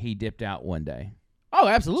he dipped out one day. Oh,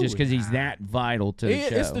 absolutely. Just because he's that vital to the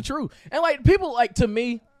show. It's the truth. And, like, people, like, to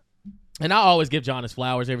me, and I always give John his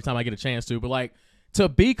flowers every time I get a chance to, but, like, to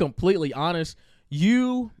be completely honest,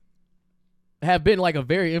 you have been, like, a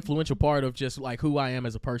very influential part of just, like, who I am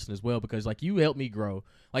as a person as well, because, like, you helped me grow.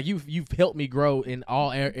 Like, you've helped me grow in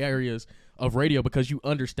all areas of radio because you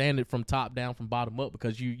understand it from top down, from bottom up,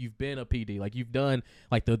 because you've been a PD. Like, you've done,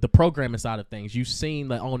 like, the programming side of things. You've seen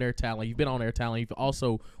the on-air talent. You've been on-air talent. You've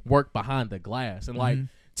also worked behind the glass. And, like,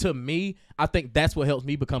 to me, I think that's what helps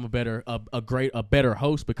me become a better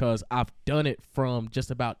host, because I've done it from just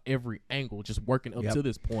about every angle, just working up to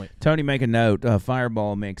this point. Tony, make a note.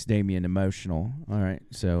 Fireball makes Damian emotional. All right,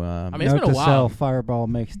 so I mean, it's been a while. Fireball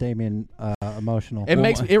makes Damian emotional.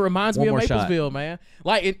 It reminds me of Maplesville, shot. man.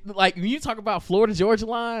 Like when you talk about Florida Georgia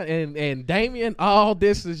Line and Damian, all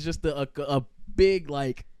this is just a big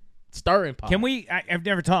like stirring pot. Can we? I've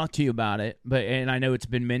never talked to you about it, and I know it's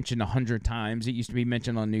been mentioned 100 times. It used to be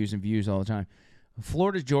mentioned on News and Views all the time.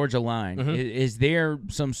 Florida Georgia Line. Mm-hmm. Is there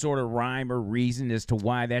some sort of rhyme or reason as to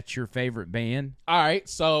why that's your favorite band? All right,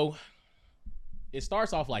 so it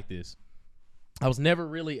starts off like this. I was never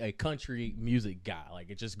really a country music guy. Like,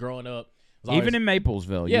 it just growing up. Even in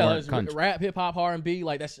Maplesville, yeah, you it was country. rap, hip hop, R&B.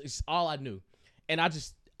 Like, it's all I knew, and I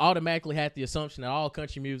just automatically had the assumption that all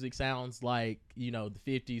country music sounds like, the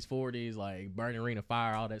 50s, 40s, like Burning Ring of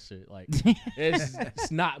Fire, all that shit. Like, it's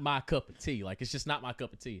not my cup of tea. Like, it's just not my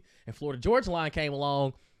cup of tea. And Florida Georgia Line came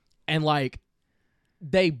along, and like,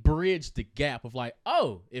 they bridged the gap of like,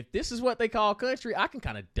 oh, if this is what they call country, I can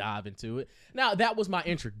kind of dive into it. Now, that was my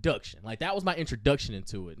introduction. Like, that was my introduction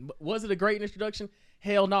into it. Was it a great introduction?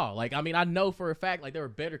 Hell no. Like, I mean, I know for a fact, like, there were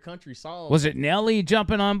better country songs. Was it Nelly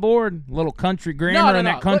jumping on board? A little country grammar and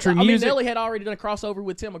that country music? I mean, Nelly had already done a crossover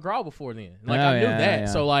with Tim McGraw before then. Like, I knew that. Yeah.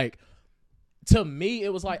 So, like, to me,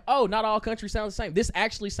 it was like, oh, not all country sounds the same. This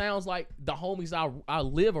actually sounds like the homies I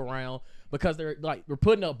live around, because they're like, we're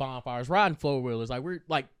putting up bonfires, riding four-wheelers. Like, we're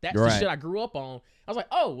like, that's the shit I grew up on. I was like,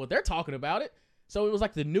 oh, well, they're talking about it. So it was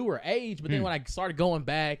like the newer age. But then when I started going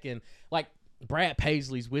back and like Brad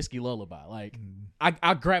Paisley's Whiskey Lullaby, like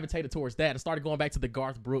I gravitated towards that and started going back to the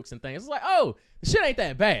Garth Brooks and things. It's like, oh, the shit ain't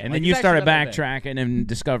that bad. And like, then you started backtracking and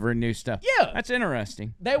discovering new stuff. Yeah. That's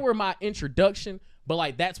interesting. They were my introduction, but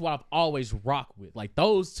like, that's what I've always rocked with. Like,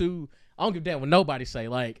 those two, I don't give a damn what nobody say.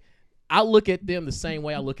 Like, I look at them the same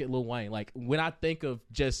way I look at Lil Wayne. Like, when I think of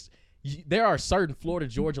just, there are certain Florida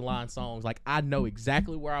Georgia Line songs, like, I know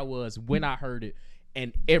exactly where I was when I heard it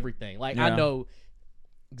and everything. Like, I know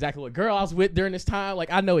exactly what girl I was with during this time.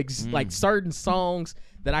 Like, I know like certain songs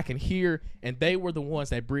that I can hear, and they were the ones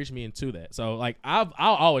that bridged me into that. So, like, I'll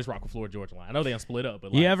always rock with Florida Georgia Line. I know they don't split up,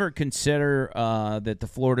 but like, you ever consider that the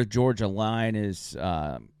Florida Georgia Line is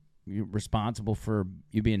responsible for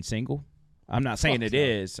you being single? I'm not saying it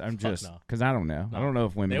is. I'm just because I don't know. I don't know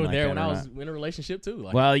if women. They were like there that when or I was not. in a relationship too.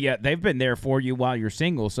 Like, Well, yeah, they've been there for you while you're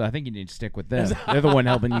single, so I think you need to stick with them. They're the one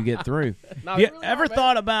helping you get through. No, you really ever are,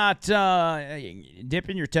 thought about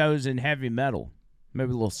dipping your toes in heavy metal? Maybe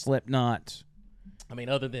a little Slipknot. I mean,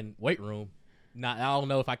 other than Weight Room, I don't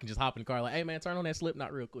know if I can just hop in the car like, hey man, turn on that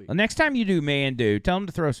Slipknot real quick. Well, next time you do Man Do, tell them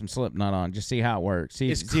to throw some Slipknot on. Just see how it works.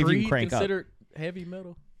 See Is if you Creed can crank considered heavy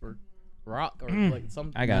metal or rock or like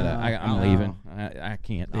something? I'm leaving. I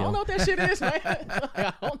can't deal. I don't know what that shit is, man.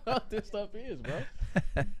 I don't know what this stuff is,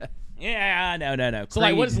 bro. Yeah, no. So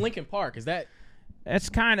like, what is Linkin Park? Is that? That's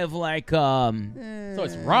kind of like So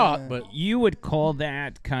it's rock, but you would call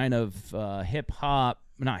that kind of hip hop.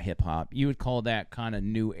 Not hip hop. You would call that kind of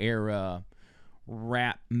new era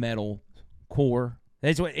rap metal core.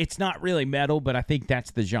 That's what. It's not really metal, but I think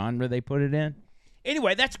that's the genre they put it in.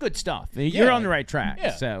 Anyway, that's good stuff. You're on the right track.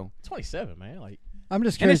 Yeah. So 27, man. Like, I'm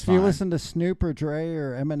just curious. Do you listen to Snoop or Dre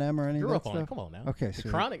or Eminem or any of grew that up on stuff? it. Come on now. Okay, The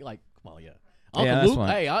sweet. Chronic, like, come on, yeah. Yeah, Uncle Luke, fine.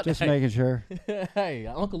 hey, Just making sure. hey,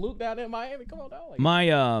 Uncle Luke down there in Miami, come on down.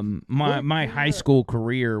 Like, my high school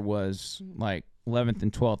career was like 11th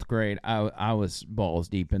and 12th grade. I was balls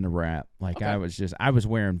deep in the rap. Like Okay. I was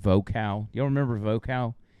wearing Vocal. You don't remember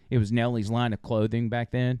Vocal? It was Nelly's line of clothing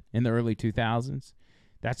back then in the early 2000s.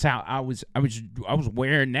 That's how I was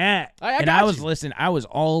wearing that. I was listening. I was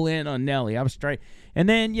all in on Nelly. I was straight. And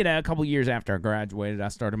then, a couple years after I graduated, I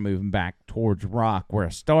started moving back towards rock where I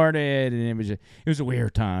started, and it was a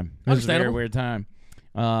weird time. It was a very weird time.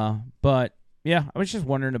 But yeah, I was just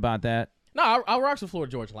wondering about that. No, I rock with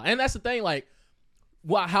Florida Georgia Line. And that's the thing, like,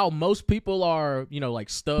 how most people are,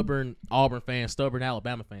 like stubborn Auburn fans, stubborn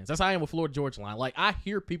Alabama fans. That's how I am with Florida Georgia Line. Like, I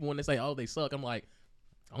hear people when they say, oh, they suck. I'm like,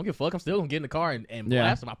 I don't give a fuck. I'm still going to get in the car and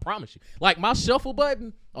blast them. I promise you. Like, my shuffle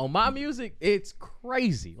button on my music, it's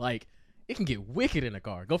crazy. Like, it can get wicked in the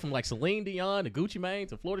car. Go from, like, Celine Dion to Gucci Mane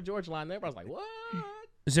to Florida Georgia Line. Everybody's like, what?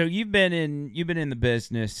 So you've been in the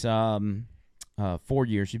business 4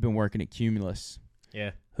 years. You've been working at Cumulus.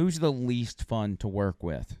 Yeah. Who's the least fun to work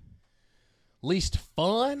with? Least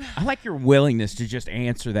fun? I like your willingness to just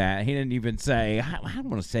answer that. He didn't even say, I don't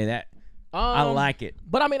want to say that. I like it.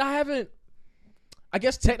 But, I mean, I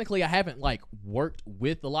guess technically I haven't, like, worked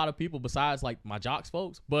with a lot of people besides, like, my Jocks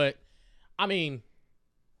folks. But, I mean,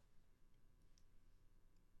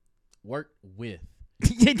 worked with.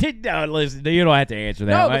 No, listen, you don't have to answer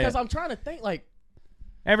that. No, because I'm trying to think like.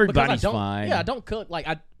 Everybody's fine. Yeah, I don't cook. Like,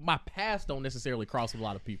 my paths don't necessarily cross with a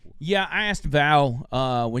lot of people. Yeah, I asked Val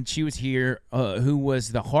when she was here who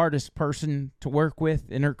was the hardest person to work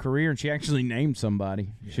with in her career, and she actually named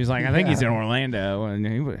somebody. She's like, I think he's in Orlando, and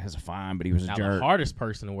he was fine, but he was a jerk. The hardest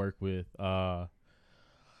person to work with. Yeah,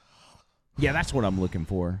 that's what I'm looking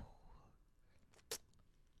for.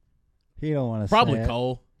 He don't want to probably say it.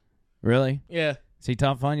 Cole. Really? Yeah. Is he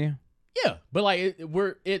tough on you? Yeah, but like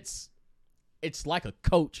it's like a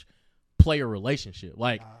coach-player relationship.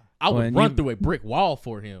 Like, I would run through a brick wall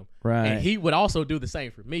for him. Right. And he would also do the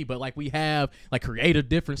same for me. But, like, we have, like, creative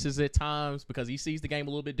differences at times because he sees the game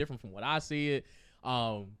a little bit different from what I see it.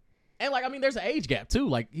 And, like, I mean, there's an age gap, too.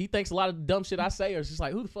 Like, he thinks a lot of the dumb shit I say is just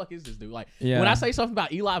like, who the fuck is this dude? Like, when I say something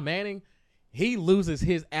about Eli Manning, he loses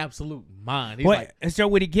his absolute mind. He's like, so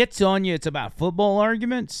when he gets on you, it's about football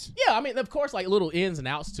arguments? Yeah, I mean, of course, like little ins and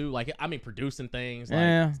outs too. Like, I mean, producing things.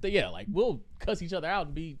 Like, yeah, like we'll cuss each other out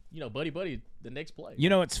and be, buddy the next play. You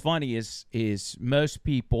know what's funny is most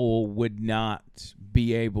people would not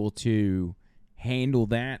be able to handle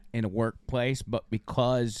that in a workplace, but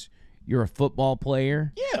because you're a football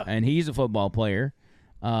player, and he's a football player,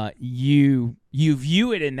 you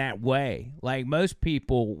view it in that way. Like, most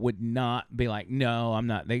people would not be like, no, I'm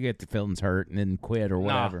not. They get their feelings hurt and then quit or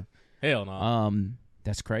whatever. Hell no.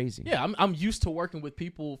 That's crazy. Yeah, I'm used to working with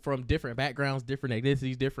people from different backgrounds, different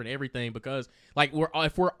ethnicities, different everything, because like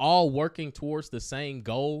if we're all working towards the same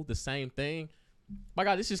goal, the same thing, my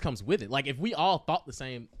God, this just comes with it. Like, if we all thought the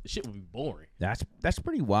same, the shit would be boring. That's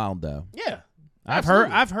pretty wild though. Yeah.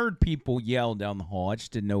 I've heard people yell down the hall. I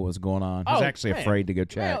just didn't know what was going on. I was actually afraid to go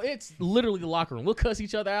check. Well, it's literally the locker room. We'll cuss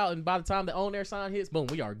each other out, and by the time the on-air sign hits, boom,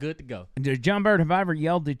 we are good to go. John Bird, have I ever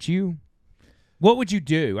yelled at you? What would you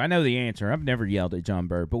do? I know the answer. I've never yelled at John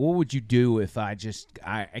Bird, but what would you do if I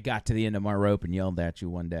got to the end of my rope and yelled at you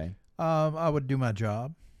one day? I would do my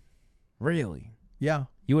job. Really? Yeah.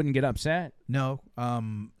 You wouldn't get upset? No.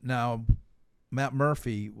 Now, Matt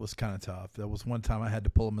Murphy was kind of tough. There was one time I had to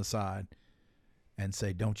pull him aside and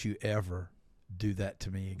say, "Don't you ever do that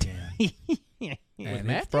to me again."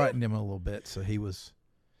 And it frightened him a little bit, so he was,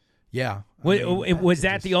 yeah. Was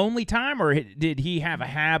that the only time, or did he have a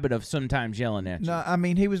habit of sometimes yelling at you? No, I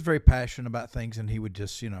mean, he was very passionate about things, and he would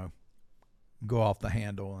just, go off the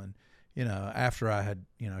handle. And, after I had,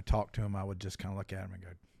 talked to him, I would just kind of look at him and go,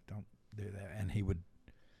 "Don't do that." And he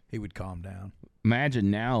would calm down.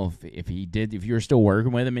 Imagine now if you were still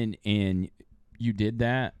working with him and you did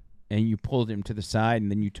that, and you pulled him to the side, and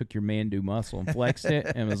then you took your man-do muscle and flexed it,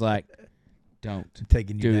 and was like, "Don't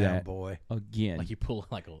taking you do down, that boy." Again." Like you pull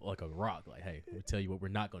like a rock. Like, hey, let me tell you what we're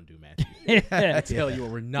not going to do, Matthew. Let me tell you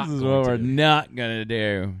what we're not going to do. This is what we're not going to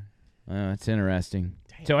do. It's interesting.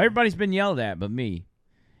 Damn. So everybody's been yelled at but me.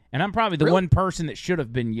 And I'm probably the one person that should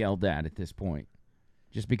have been yelled at this point,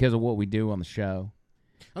 just because of what we do on the show.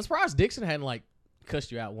 I'm surprised Dixon hadn't,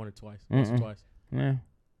 cussed you out once or twice. Yeah.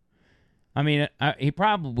 I mean, he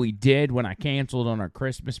probably did when I canceled on our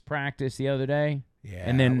Christmas practice the other day. Yeah,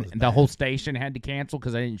 and then the whole station had to cancel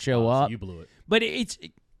because I didn't show up. So you blew it. But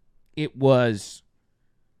it was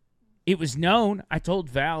known. I told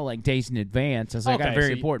Val days in advance. I was like, I got a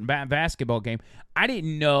very important basketball game. I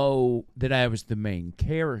didn't know that I was the main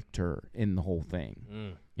character in the whole thing.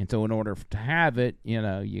 Mm. And so in order to have it,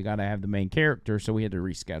 you got to have the main character. So we had to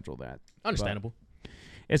reschedule that. Understandable. But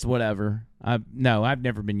it's whatever. I've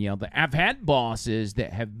never been yelled at. I've had bosses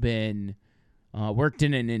that have been worked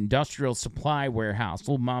in an industrial supply warehouse,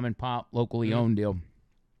 little mom and pop, locally owned deal.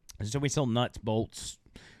 So we sell nuts, bolts,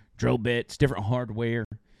 drill bits, different hardware.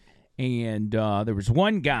 And there was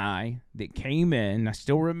one guy that came in. I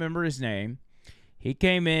still remember his name. He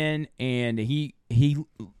came in, and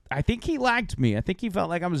I think he liked me. I think he felt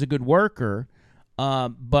like I was a good worker.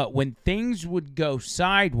 But when things would go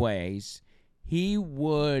sideways, he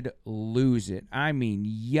would lose it. I mean,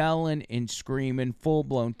 yelling and screaming,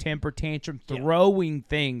 full-blown temper tantrum, throwing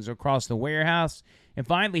things across the warehouse. And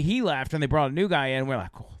finally, he left, and they brought a new guy in. And we're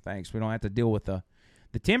like, "Oh, thanks. We don't have to deal with the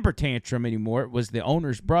temper tantrum anymore." It was the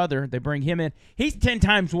owner's brother. They bring him in. He's 10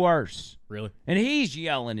 times worse. Really? And he's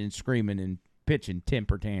yelling and screaming and pitching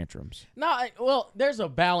temper tantrums. No, well, there's a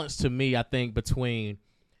balance to me, I think, between,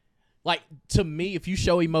 to me, if you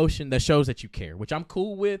show emotion, that shows that you care, which I'm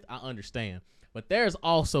cool with. I understand. But there's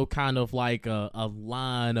also kind of a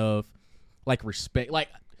line of respect.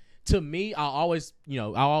 To me, I always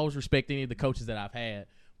respect any of the coaches that I've had.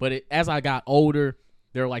 But as I got older,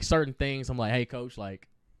 there are certain things I'm like, "Hey, coach,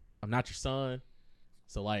 I'm not your son."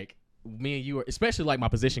 So me and you are, especially my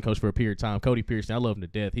position coach for a period of time, Cody Pearson. I love him to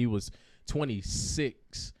death. He was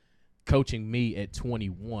 26 coaching me at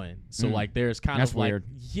 21. So like there's kind That's of like weird.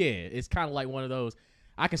 yeah, it's kind of like one of those.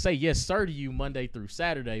 I can say yes sir to you Monday through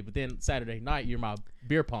Saturday, but then Saturday night you're my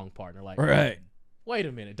beer pong partner. Like, Right. wait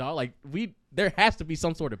a minute, dog. Like there has to be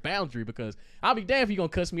some sort of boundary because I'll be damned if you're gonna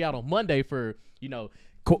cuss me out on Monday for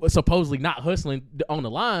supposedly not hustling on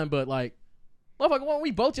the line, but like. Motherfucker, weren't we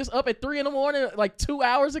both just up at 3 a.m, like 2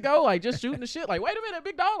 hours ago, like just shooting the shit? Like, wait a minute,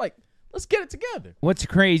 big dog, like, let's get it together. What's the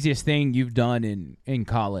craziest thing you've done in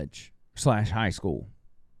college / high school?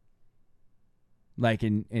 Like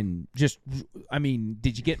in just, I mean,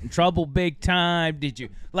 did you get in trouble big time? Did you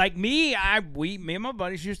like me? Me and my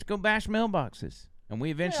buddies used to go bash mailboxes, and we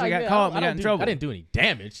eventually got caught. We got in trouble. I didn't do any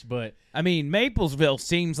damage, but I mean, Maplesville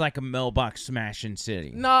seems like a mailbox smashing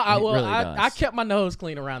city. no, I kept my nose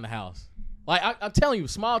clean around the house. Like, I'm telling you,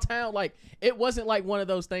 small town, like, it wasn't like one of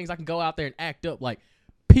those things I can go out there and act up. Like,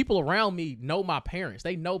 people around me know my parents.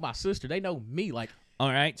 They know my sister. They know me. Like, all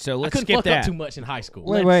right, so let's I couldn't skip fuck that. up too much in high school.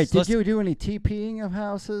 Wait. Did you do any TPing of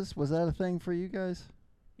houses? Was that a thing for you guys?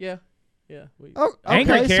 Yeah. Oh,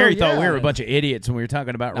 Angry Carrie thought we yeah. were a bunch of idiots when we were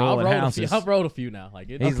talking about rolling houses. I've rolled a few now. Like,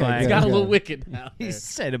 He's like, it's got a good. little wicked now. He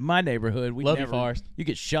said, in my neighborhood, we Love you, never. Forrest. You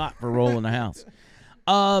get shot for rolling a house.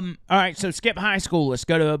 All right, so skip high school. Let's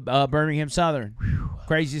go to Birmingham Southern.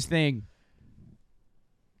 Craziest thing.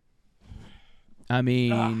 I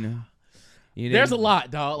mean, There's a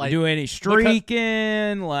lot, dog. Like, do any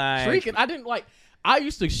streaking? Like streaking. I didn't like. I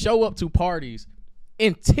used to show up to parties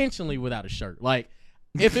intentionally without a shirt. Like,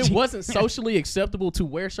 if it wasn't socially acceptable to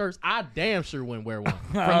wear shirts, I damn sure wouldn't wear one.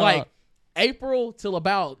 From like April till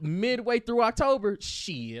about midway through October,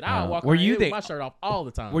 shit, I walk around here with my shirt off all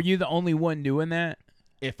the time. Were you the only one doing that?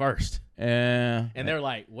 At first. And they're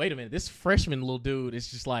like, wait a minute, this freshman little dude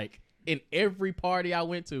is just like, in every party I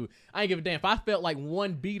went to, I ain't give a damn. If I felt like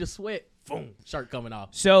one bead of sweat, boom, shirt coming off.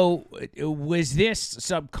 So was this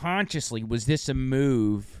subconsciously, was this a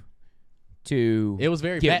move to It was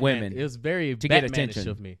very get Batman. women? It was very to get Batman-ish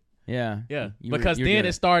attention. of me. Yeah. Because you're then good.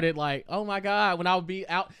 it started like, oh my God, when I would be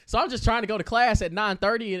out. So I'm just trying to go to class at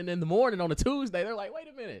 9:30 in the morning on a Tuesday. They're like, wait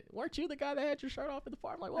a minute, weren't you the guy that had your shirt off at the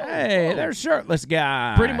party? I'm like, whoa. Hey, whoa. there's a shirtless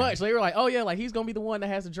guy. Pretty much. They were like, oh yeah, like he's going to be the one that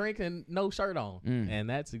has a drink and no shirt on. And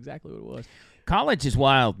that's exactly what it was. College is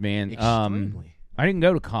wild, man. Extremely. I didn't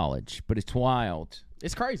go to college, but it's wild.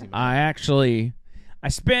 It's crazy, man.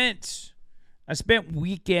 I spent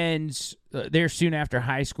weekends there soon after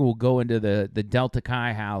high school going to the Delta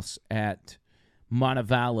Chi house at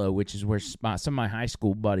Montevallo, which is where some of my high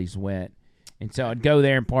school buddies went. And so I'd go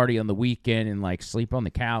there and party on the weekend and like sleep on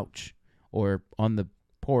the couch or on the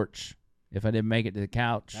porch if I didn't make it to the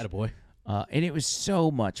couch. Attaboy. And it was so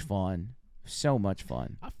much fun. So much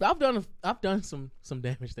fun. I've done some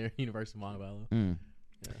damage there at University of Montevallo.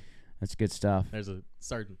 Yeah. That's good stuff. There's a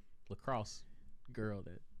certain lacrosse girl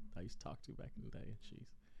that I used to talk to back in the day. And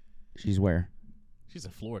She's where? she's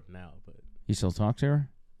in Florida now, but You still talk to her?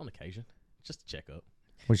 on occasion, just to check up.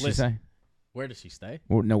 What did she Listen. say? Where does she stay?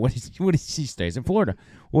 Well, no, what is she stays in Florida?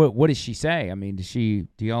 What does she say? I mean,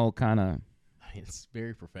 do y'all kind of I mean, it's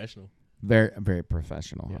very professional. very very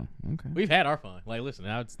professional? Yeah. Huh? Okay. We've had our fun. Like, listen,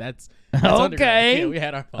 that's Okay. undergrad. Yeah, we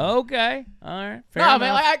had our fun. Okay. All right. Fair Nah, enough.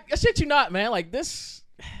 man, like, I shit you not, man. Like this,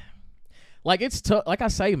 like it's tough. Like I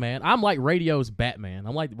say, man, I'm like radio's Batman.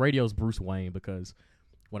 I'm like radio's Bruce Wayne because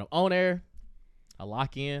when I'm on air, I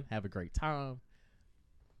lock in, have a great time.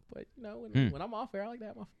 But you know, when I'm off air, I like to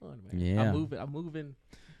have my fun, man. Yeah. I'm moving.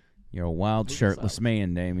 You're a wild Moving shirtless silent.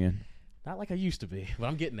 man, Damian. Not like I used to be, but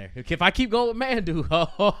I'm getting there. If I keep going with man, dude,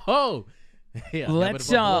 yeah.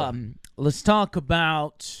 Let's talk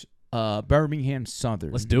about Birmingham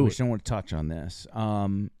Southern. Let's do We it. don't want to touch on this.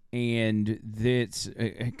 And that's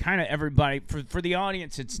kind of everybody for the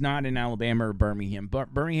audience. It's not in Alabama or Birmingham,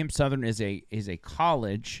 but Birmingham Southern is a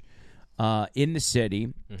college in the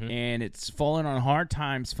city, and it's fallen on hard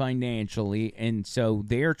times financially, and so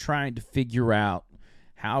they're trying to figure out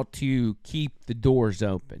how to keep the doors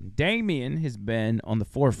open. Damian has been on the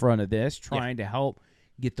forefront of this, trying to help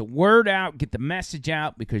get the word out, get the message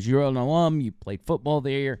out, because you're an alum, you played football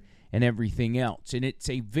there, and everything else. And it's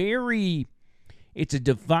a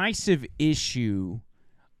divisive issue.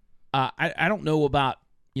 I don't know about,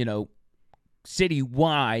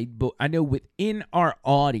 citywide, but I know within our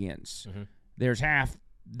audience, there's half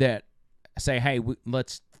that say, "Hey,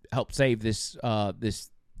 let's help save this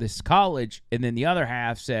this college," and then the other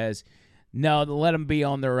half says, "No, let them be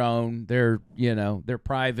on their own. They're they're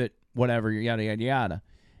private, whatever, yada yada yada."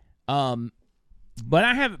 But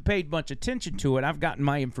I haven't paid much attention to it. I've gotten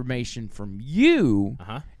my information from you,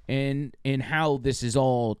 and how this is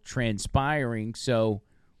all transpiring. So,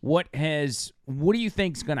 what do you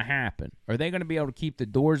think's going to happen? Are they going to be able to keep the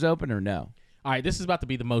doors open or no? All right, this is about to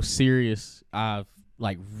be the most serious I've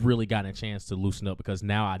really gotten a chance to loosen up, because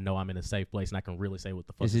now I know I'm in a safe place and I can really say what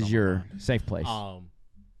the fuck. This is your safe place.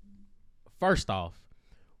 First off,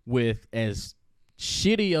 with as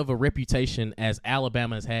shitty of a reputation as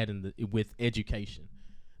Alabama has had with education,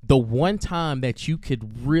 the one time that you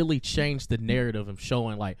could really change the narrative of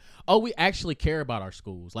showing oh, we actually care about our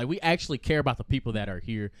schools. Like, we actually care about the people that are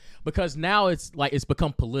here, because now it's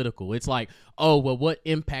become political. It's oh, well, what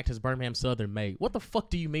impact has Birmingham Southern made? What the fuck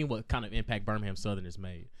do you mean what kind of impact Birmingham Southern has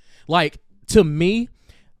made? To me,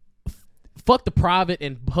 fuck the private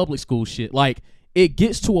and public school shit. It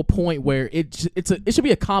gets to a point where it should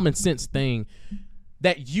be a common sense thing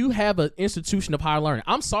that you have an institution of higher learning.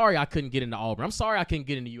 I'm sorry I couldn't get into Auburn. I'm sorry I couldn't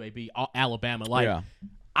get into UAB, Alabama.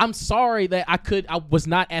 I'm sorry that I was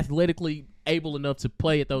not athletically able enough to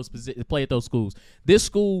play at those schools. This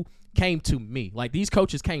school came to me. These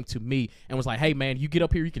coaches came to me and was like, hey, man, you get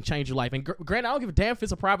up here, you can change your life. And granted, I don't give a damn if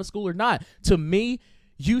it's a private school or not. To me,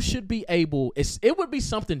 you should be able – it would be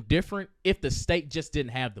something different if the state just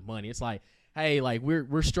didn't have the money. It's hey,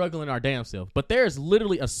 we're struggling our damn self. But there's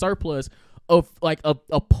literally a surplus of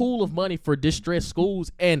a pool of money for distressed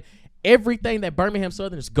schools, and everything that Birmingham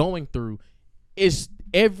Southern is going through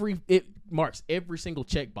it marks every single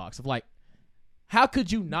checkbox of how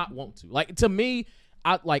could you not want to? To me,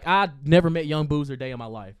 I never met Young Boozer day in my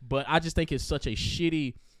life, but I just think it's such a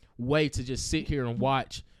shitty way to just sit here and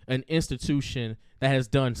watch an institution that has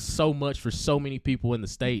done so much for so many people in the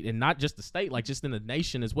state, and not just the state, just in the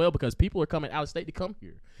nation as well, because people are coming out of state to come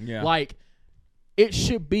here. Yeah. It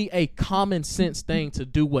should be a common sense thing to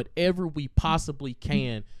do whatever we possibly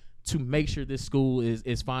can to make sure this school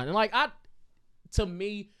is fine. And to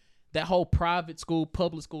me, that whole private school,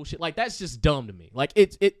 public school shit, that's just dumb to me.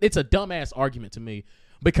 It's a dumbass argument to me,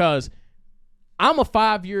 because I've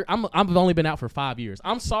only been out for 5 years.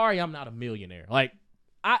 I'm sorry I'm not a millionaire.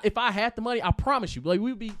 If I had the money, I promise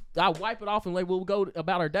you, I wipe it off and we'll go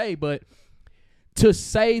about our day. But to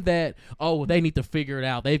say that, oh, they need to figure it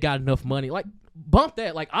out, they've got enough money, bump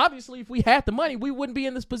that. Obviously, if we had the money, we wouldn't be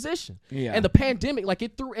in this position. Yeah. And the pandemic,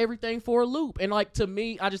 it threw everything for a loop. And to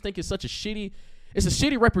me, I just think it's a shitty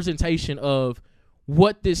representation of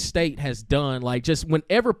what this state has done. Just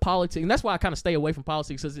whenever politics, and that's why I kind of stay away from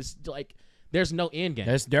politics, because it's there's no end game.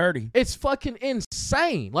 That's dirty. It's fucking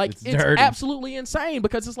insane. It's absolutely insane,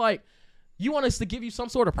 because it's you want us to give you some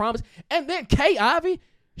sort of promise. And then Kay Ivey,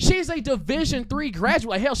 she's a Division III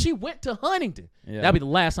graduate. Hell, she went to Huntington. Yeah. That'll be the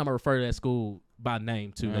last time I refer to that school by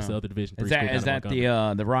name, too. Yeah. That's the other Division III school. Is that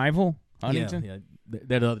the rival, Huntington? Yeah.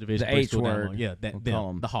 That other Division III school. Word. Yeah,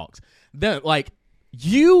 the Hawks. Then,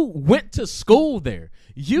 you went to school there.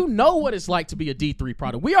 You know what it's like to be a D3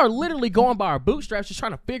 product. We are literally going by our bootstraps, just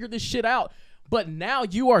trying to figure this shit out. But now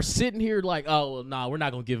you are sitting here oh, well, nah, we're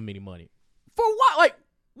not going to give them any money. For what?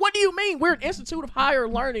 What do you mean? We're an institute of higher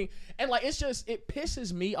learning. And, it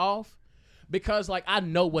pisses me off, because, I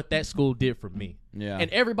know what that school did for me. Yeah. And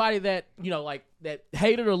everybody that, that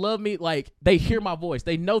hated or loved me, they hear my voice.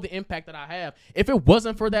 They know the impact that I have. If it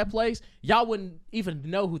wasn't for that place, y'all wouldn't even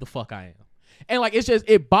know who the fuck I am. And,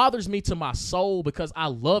 it bothers me to my soul, because I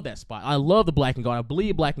love that spot. I love the black and gold. I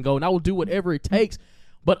bleed black and gold, and I will do whatever it takes.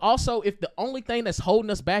 But also, if the only thing that's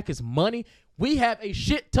holding us back is money, we have a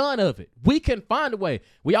shit ton of it. We can find a way.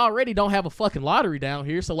 We already don't have a fucking lottery down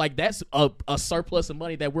here, so that's a surplus of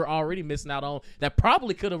money that we're already missing out on that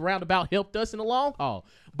probably could have roundabout helped us in the long haul.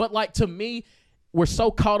 But to me, we're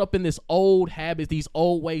so caught up in this old habits, these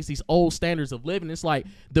old ways, these old standards of living. It's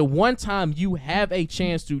the one time you have a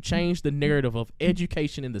chance to change the narrative of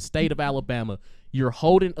education in the state of Alabama, you're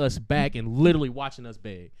holding us back and literally watching us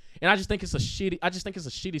beg. And I just think it's a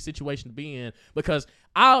shitty situation to be in, because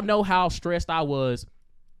I know how stressed I was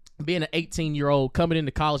being an 18-year-old coming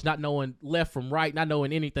into college, not knowing left from right, not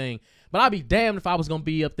knowing anything. But I'd be damned if I was going to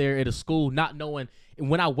be up there at a school not knowing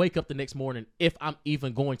when I wake up the next morning if I'm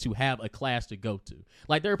even going to have a class to go to.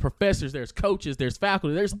 There are professors, there's coaches, there's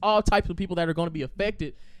faculty, there's all types of people that are going to be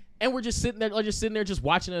affected. And we're just sitting there, just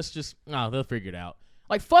watching us they'll figure it out.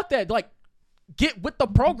 Fuck that. Get with the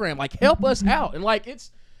program. Help us out. And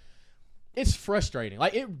it's frustrating.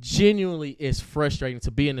 It genuinely is frustrating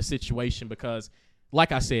to be in a situation, because,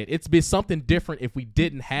 like I said, it's been something different if we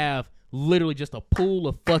didn't have literally just a pool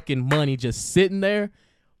of fucking money just sitting there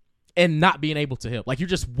and not being able to help. You're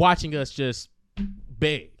just watching us just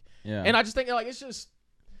beg. Yeah. And I just think, it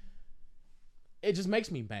just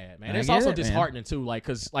makes me mad, man. It's also disheartening, too,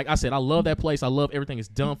 because, like I said, I love that place. I love everything it's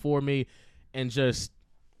done for me. And just,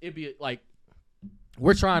 it'd be,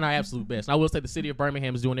 we're trying our absolute best. I will say the city of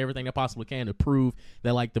Birmingham is doing everything they possibly can to prove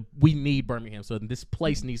that like we need Birmingham Southern. This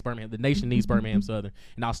place needs Birmingham. The nation needs Birmingham Southern,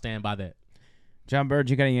 and I'll stand by that. John Bird,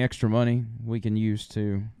 you got any extra money we can use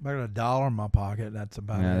to? I got $1 in my pocket. That's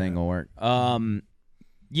about it. That ain't gonna work.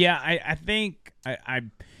 Yeah, I think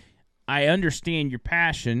I understand your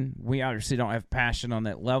passion. We obviously don't have passion on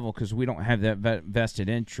that level because we don't have that vested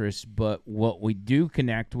interest. But what we do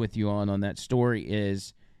connect with you on that story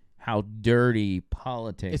is how dirty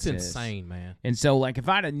politics is. It's insane, man. And so, like, if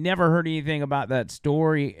I'd have never heard anything about that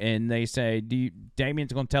story and they say,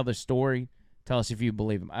 Damian's going to tell this story, tell us if you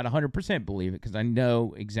believe him. I'd 100% believe it because I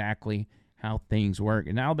know exactly how things work.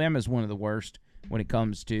 And Alabama's one of the worst when it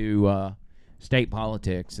comes to state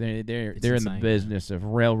politics. They're in the business of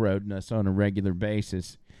railroading us on a regular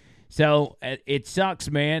basis. So it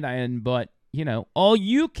sucks, man. But, you know, all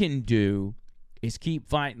you can do is keep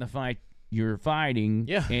fighting the fight you're fighting.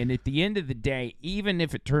 Yeah. And at the end of the day, even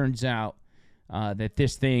if it turns out that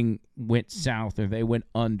this thing went south or they went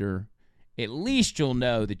under, at least you'll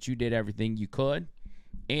know that you did everything you could.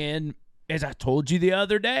 And as I told you the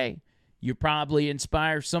other day, you probably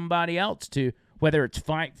inspire somebody else to, whether it's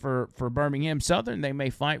fight for Birmingham Southern, they may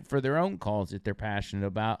fight for their own cause that they're passionate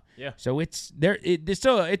about. Yeah. So it's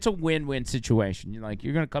a win-win situation. You're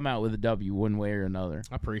going to come out with a W one way or another.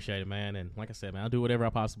 I appreciate it, man. And like I said, man, I'll do whatever I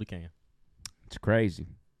possibly can. It's crazy.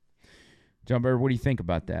 John Bird, what do you think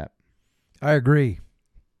about that? I agree.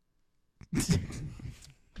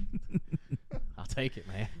 I'll take it,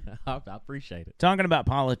 man. I appreciate it. Talking about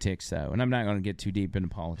politics, though, and I'm not going to get too deep into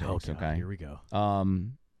politics, okay? Here we go.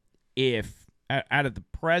 If out of the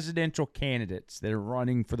presidential candidates that are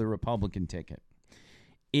running for the Republican ticket,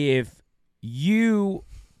 if you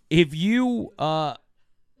had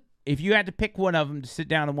to pick one of them to sit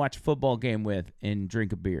down and watch a football game with and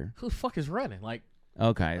drink a beer, Who the fuck is running? Like,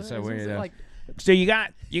 okay, so like, so you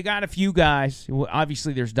got a few guys.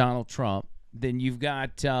 Obviously, there's Donald Trump. Then you've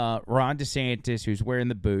got Ron DeSantis, who's wearing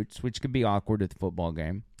the boots, which could be awkward at the football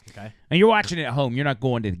game. okay, And you're watching it at home. You're not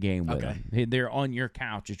going to the game with Okay. them. They're on your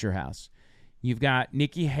couch at your house. You've got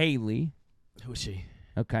Nikki Haley. who is she?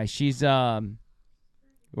 Okay, she's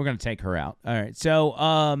we're gonna take her out. All right, so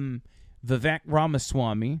Vivek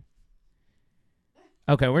Ramaswamy.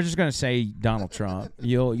 Okay, we're just gonna say Donald Trump.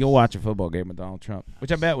 You'll watch a football game with Donald Trump,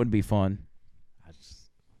 which I bet would be fun.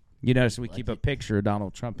 You notice we keep a picture of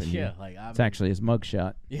Donald Trump in here. Yeah, like It's actually his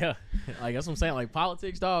mugshot. Yeah, like that's what I'm saying. Like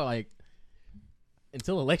politics, dog. Like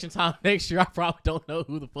until election time next year, I probably don't know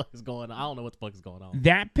who the fuck is going on. I don't know what the fuck is going on.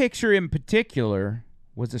 That picture in particular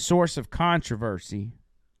was a source of controversy,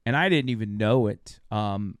 and I didn't even know it.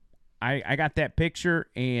 I got that picture,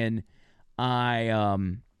 and I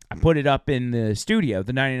put it up in the studio,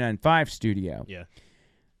 the 99.5 studio. Yeah.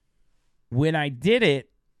 When I did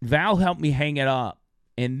it, Val helped me hang it up,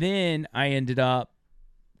 and then I ended up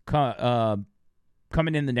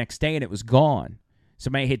coming in the next day, and it was gone.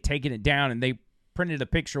 Somebody had taken it down, and they printed a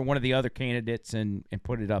picture of one of the other candidates and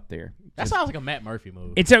put it up there. That sounds like a Matt Murphy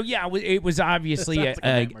move. And so, yeah, it was obviously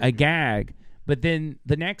a gag. But then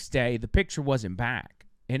the next day, the picture wasn't back.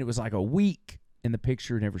 And it was like a week, and the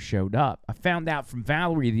picture never showed up. I found out from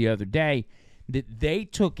Valerie the other day that they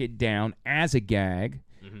took it down as a gag,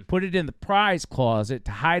 put it in the prize closet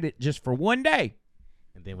to hide it just for one day.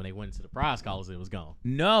 And then when they went into the prize closet, it was gone.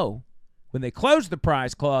 No. When they closed the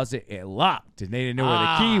prize closet, it locked, and they didn't know where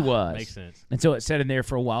the key was. Makes sense. And so it sat in there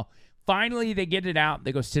for a while. Finally, they get it out.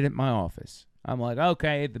 They go sit at my office. I'm like,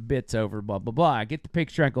 okay, the bit's over, blah, blah, blah. I get the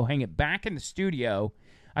picture. I go hang it back in the studio.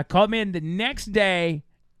 I come in the next day,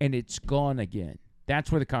 and it's gone again. That's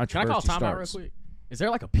where the controversy Can I call starts. timeout real quick? Is there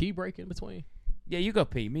like a pee break in between? Yeah, you go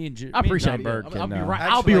pee. I appreciate it. Bird I'll can, be right.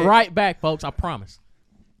 Actually- I'll be right back, folks. I promise.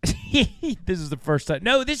 This is the first time.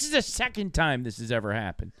 No, this is the second time this has ever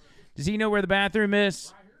happened. Does he know where the bathroom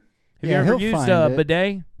is? Have Yeah, you ever he'll used find a it.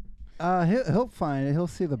 bidet? He'll find it. He'll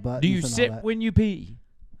see the buttons. Do you and all sit that. when you pee?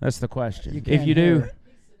 That's the question. You If can't you do, hear.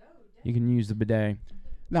 you can use the bidet.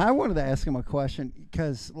 Now, I wanted to ask him a question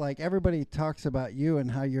because, like, everybody talks about you and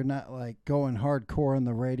how you're not, like, going hardcore on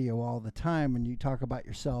the radio all the time, and you talk about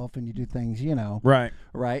yourself and you do things, you know. Right.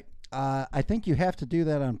 Right? I think you have to do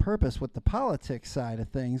that on purpose with the politics side of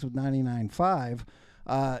things with 99.5,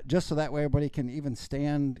 just so that way everybody can even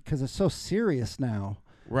stand, because it's so serious now.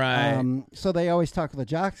 Right. So they always talk, the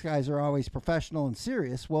jocks guys are always professional and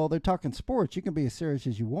serious. Well, they're talking sports. You can be as serious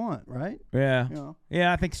as you want, right? Yeah. You know?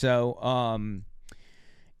 Yeah, I think so.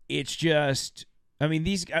 It's just, I mean,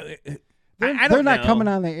 these guys, They're not coming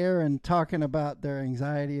on the air and talking about their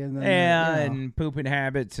anxiety and then and pooping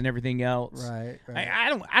habits and everything else. right.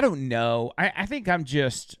 I don't know. I think I'm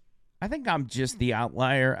just I think I'm just the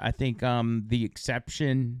outlier. I think I'm the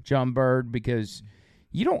exception, John Bird, because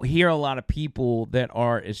you don't hear a lot of people that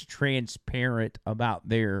are as transparent about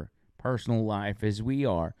their personal life as we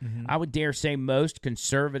are. Mm-hmm. I would dare say most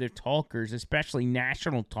conservative talkers, especially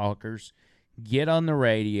national talkers, get on the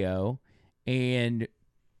radio and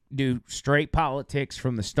do straight politics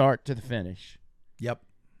from the start to the finish. Yep.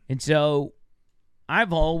 And so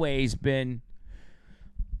I've always been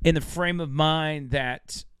in the frame of mind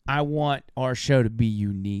that I want our show to be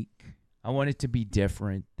unique. I want it to be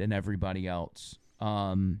different than everybody else.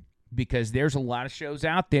 Because there's a lot of shows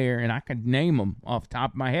out there, and I can name them off the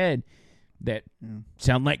top of my head, that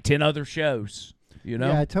sound like 10 other shows, you know?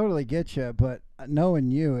 Yeah, I totally get you, but knowing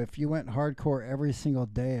you, if you went hardcore every single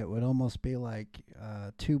day, it would almost be like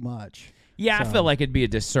too much. Yeah, So- I feel like it'd be a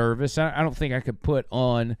disservice. I don't think I could put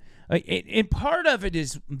on... and part of it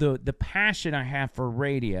is the passion I have for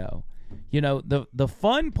radio. You know, the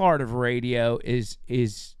fun part of radio is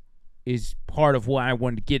part of why I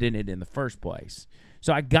wanted to get in it in the first place.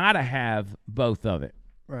 So I got to have both of it.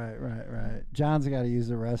 Right. John's got to use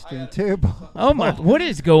the restroom, too. Oh, my... What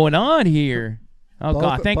is going on here? Oh, Both-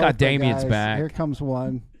 God. Thank both God the Damian's guys. back. Here comes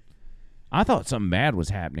one. I thought something bad was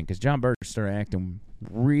happening because John Bird started acting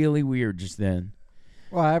really weird just then.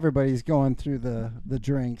 Well, everybody's going through the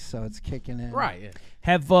drinks, so it's kicking in. Right. Yeah.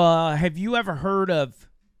 Have you ever heard of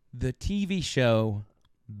the TV show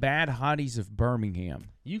Bad Hotties of Birmingham?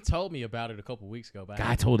 You told me about it a couple weeks ago. But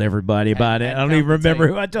I told everybody about it. I hadn't don't even found the remember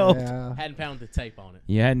tape. who I told. Yeah. hadn't found the tape on it.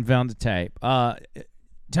 You hadn't found the tape.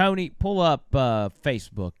 Tony, pull up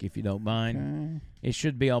Facebook if you don't mind. Okay. It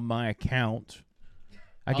should be on my account.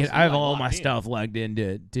 I so have like all logged my in. stuff logged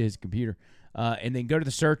into his computer. And then go to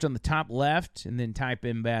the search on the top left and then type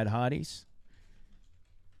in Bad Hotties.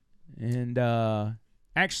 And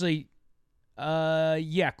actually,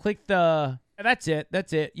 click the... That's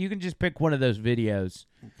it. You can just pick one of those videos.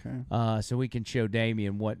 Okay. So we can show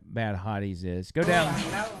Damian what Bad Hotties is. Go down.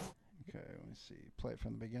 Okay, let me see. Play it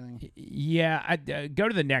from the beginning. Yeah, go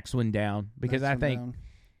to the next one down because Next I one think... down.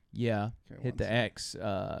 Yeah, Okay, hit one the second. X.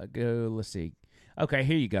 Go. Let's see. Okay,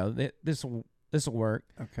 here you go. This will work.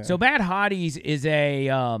 Okay. So Bad Hotties is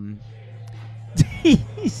a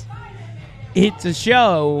it's a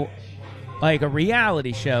show, like a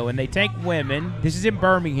reality show, and they take women. This is in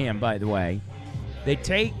Birmingham, by the way. They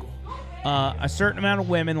take a certain amount of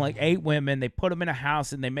women, like 8 women. They put them in a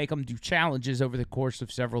house and they make them do challenges over the course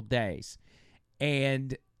of several days,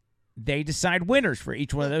 and they decide winners for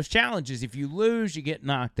each one of those challenges. If you lose, you get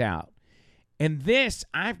knocked out. And this,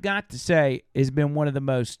 I've got to say, has been one of the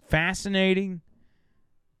most fascinating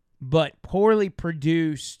but poorly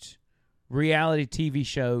produced reality TV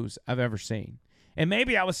shows I've ever seen. And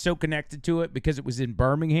maybe I was so connected to it because it was in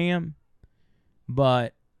Birmingham,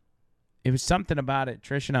 but it was something about it.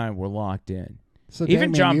 Trish and I were locked in. So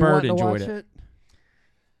Even Damian, John you Bird want to enjoyed watch it.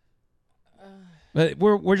 But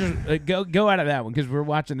we're just go out of that one because we're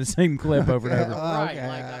watching the same clip over and over. Right. Okay,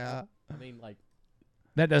 Like, yeah. I mean, like,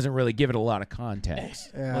 That doesn't really give it a lot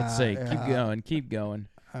context. Yeah, Let's see. yeah. Keep going.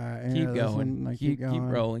 All right, Keep here, this going. one, I Keep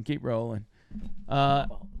going. keep rolling.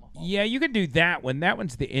 Yeah, you can do that one. That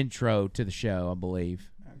one's the intro to the show, I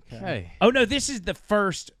believe. Okay. hey, Oh no, this is the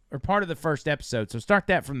first or part of the first episode. So start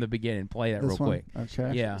that from the beginning. Play that This real one? quick.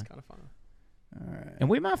 Okay. Yeah, it's kind of fun. All right. and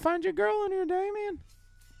we might find your girl in here, Damian.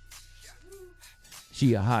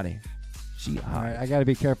 She a hottie. She a All hottie. right. I got to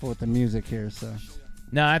be careful with the music here. So.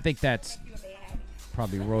 No, I think that's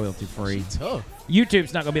probably royalty free. Tough.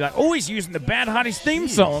 YouTube's not gonna be like, oh, he's using the Bad Hotties theme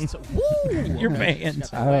song. Woo! You're banned.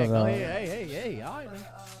 I don't know. Hey. All right, now.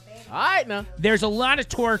 All right, now. There's a lot of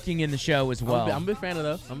twerking in the show as well. I'm a big fan of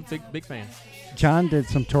those. I'm a big fan. John did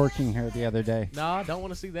some twerking here the other day. No, I don't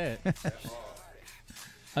want to see that.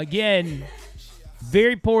 Again,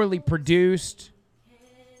 very poorly produced.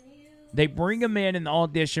 They bring them in the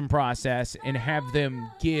audition process and have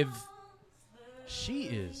them give She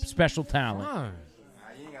is special talent. fine.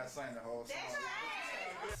 You ain't got to sing the whole song.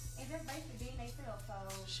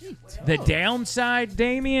 The downside,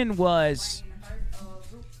 Damian, was,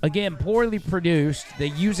 again, poorly produced. They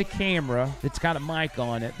use a camera that's got a mic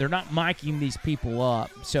on it. They're not miking these people up.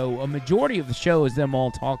 So a majority of the show is them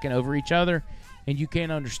all talking over each other, and you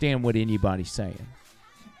can't understand what anybody's saying.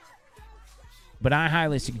 But I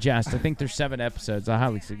highly suggest, I think there's 7 episodes. I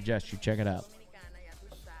highly suggest you check it out.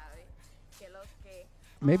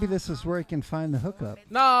 Maybe this is where he can find the hookup.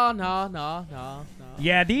 No.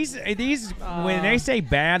 Yeah, these when they say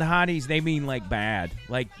bad hotties, they mean like bad.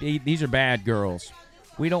 Like these are bad girls.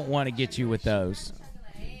 We don't want to get you with those.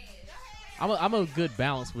 I'm a good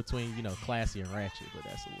balance between, classy and ratchet, but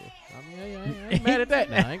that's a little. I mean, I ain't mad at that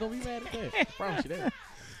now. I ain't gonna be mad at that. I promise you that.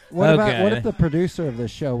 What Okay. if the producer of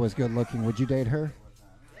this show was good looking? Would you date her?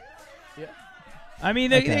 I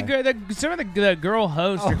mean, some of the girl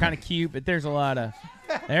hosts are kind of cute, but there's a lot of.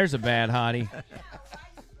 There's a bad hottie.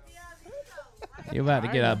 You're about to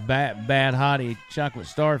get a bad hottie chocolate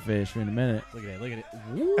starfish in a minute. Look at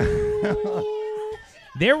that.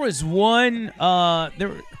 There was one. Yeah,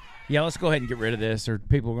 let's go ahead and get rid of this, or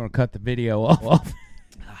people are going to cut the video off.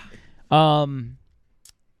 Like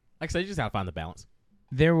I said, you just got to find the balance.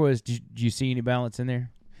 There was. Did you see any balance in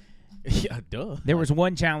there? Yeah, duh. There was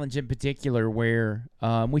one challenge in particular where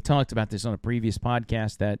we talked about this on a previous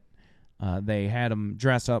podcast that they had them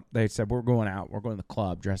dress up. They said, we're going out. We're going to the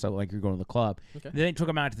club. Dress up like you're going to the club. Okay. Then they took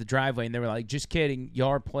them out to the driveway, and they were like, just kidding. Y'all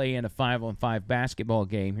are playing a 5-on-5 basketball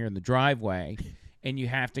game here in the driveway, and you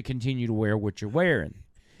have to continue to wear what you're wearing.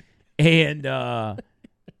 And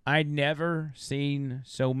I'd never seen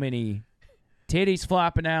so many titties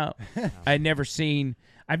flopping out. I've never seen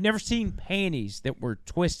panties that were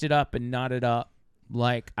twisted up and knotted up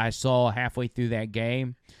like I saw halfway through that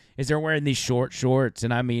game. Is they're wearing these short shorts,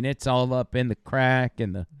 and I mean it's all up in the crack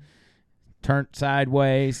and the turned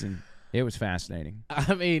sideways, and it was fascinating.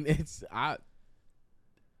 I mean, I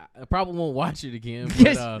probably won't watch it again,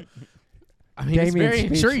 but I mean, it's very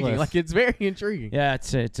intriguing. Like, it's very intriguing. Yeah,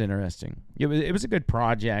 it's interesting. It was a good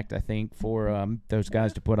project, I think, for those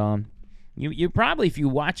guys to put on. You probably, if you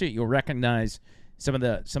watch it, you'll recognize some of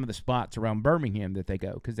the spots around Birmingham that they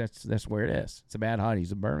go, because that's where it is. It's a bad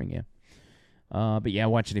hotties of Birmingham. But yeah,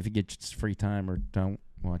 watch it if you get free time, or don't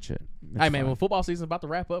watch it. Hey man, when football season's about to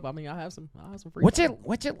wrap up, I mean, I have some free time.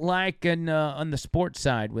 What's it like on the sports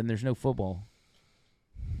side when there's no football?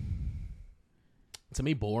 To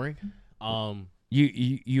me, boring. Do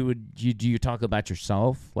you talk about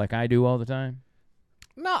yourself like I do all the time?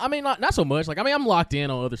 No, I mean not so much. Like, I mean, I'm locked in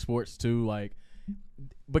on other sports too. Like,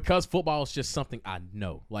 because football is just something I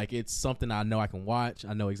know. Like, it's something I know I can watch.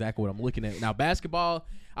 I know exactly what I'm looking at. Now, basketball,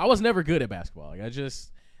 I was never good at basketball. Like,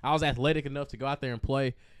 I was athletic enough to go out there and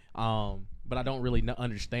play, but I don't really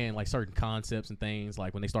understand like certain concepts and things.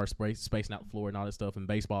 Like when they start spacing out the floor and all that stuff. And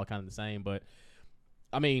baseball, kind of the same. But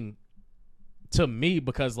I mean, to me,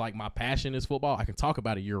 because like my passion is football, I can talk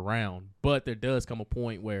about it year round. But there does come a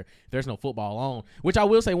point where there's no football on, which I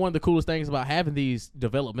will say one of the coolest things about having these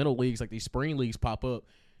developmental leagues, like these spring leagues pop up,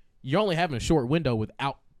 you're only having a short window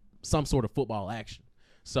without some sort of football action.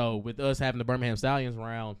 So with us having the Birmingham Stallions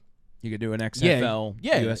around, you could do an XFL,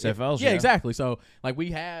 USFL show. Yeah, exactly. So like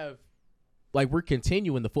we're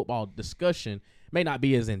continuing the football discussion. May not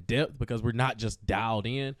be as in depth because we're not just dialed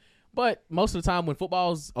in, but most of the time when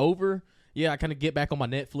football's over, yeah, I kind of get back on my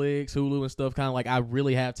Netflix, Hulu, and stuff. Kind of like I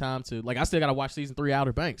really have time to, like, I still got to watch season 3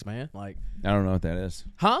 Outer Banks, man. Like, I don't know what that is.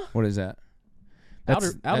 Huh? What is that?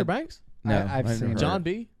 Outer Banks? No, I've seen John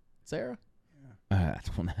B. Sarah?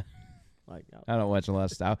 Like, I don't watch a lot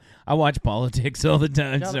of stuff. I watch politics all the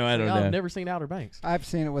time, so I don't know. I've never seen Outer Banks. I've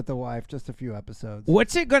seen it with the wife, just a few episodes.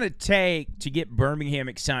 What's it going to take to get Birmingham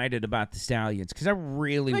excited about the Stallions? Because I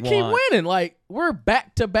really They want... keep winning. Like, we're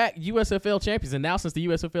back-to-back USFL champions, and now since the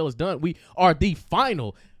USFL is done, we are the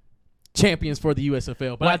final champions for the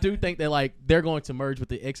USFL. But I do think that, like, they're going to merge with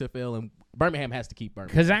the XFL, and Birmingham has to keep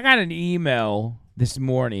Birmingham. Because I got an email this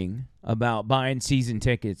morning about buying season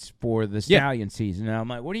tickets for the Stallion season, and I'm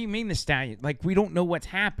like, what do you mean the Stallion? Like, we don't know what's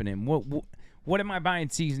happening. What am I buying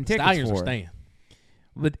season tickets Stallions for? are staying.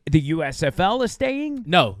 But the USFL is staying?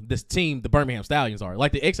 No, this team, the Birmingham Stallions are.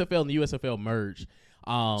 Like, the XFL and the USFL merged.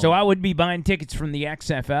 So I would be buying tickets from the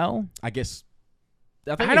XFL? I guess.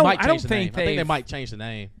 I think they might change the name. I think they might change the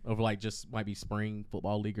name over, like, just might be Spring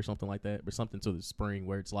Football League or something like that, or something to the spring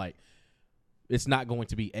where it's like, it's not going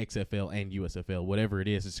to be XFL and USFL. Whatever it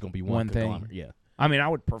is, it's going to be one thing. Yeah. I mean, I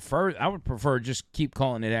would prefer just keep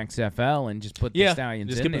calling it XFL and just put the Stallions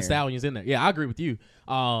just in keep there. the Stallions in there. Yeah, I agree with you.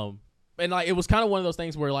 And like, it was kind of one of those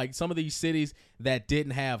things where, like, some of these cities that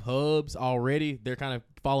didn't have hubs already, they're kind of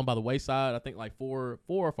falling by the wayside. I think like four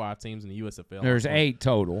or five teams in the USFL. There's 8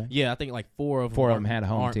 total. Yeah, I think like 4 of them had a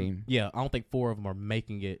home team. Yeah, I don't think 4 of them are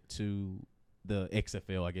making it to the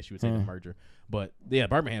XFL, I guess you would say, the merger. But yeah,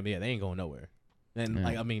 Birmingham, they ain't going nowhere. And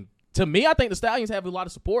like, I mean, to me, I think the Stallions have a lot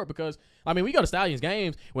of support because, I mean, we go to Stallions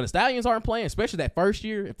games. When the Stallions aren't playing, especially that first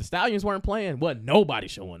year, if the Stallions weren't playing, nobody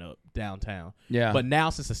showing up downtown. Yeah. But now,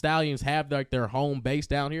 since the Stallions have like their home base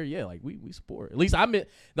down here, yeah, like we support. At least the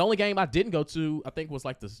only game I didn't go to, I think, was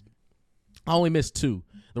like this. I only missed 2.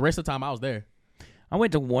 The rest of the time I was there. I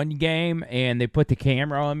went to one game and they put the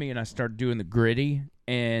camera on me and I started doing the gritty.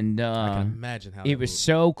 And I can imagine how it was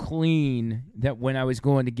so clean that when I was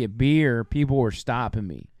going to get beer, people were stopping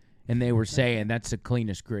me. And they were saying, that's the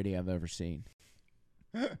cleanest gritty I've ever seen.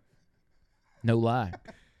 No lie.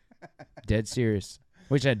 Dead serious.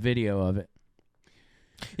 Wish I had video of it.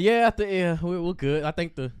 Yeah, we're good. I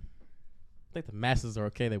think the masses are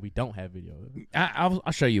okay that we don't have video.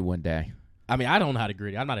 I'll show you one day. I mean, I don't know how to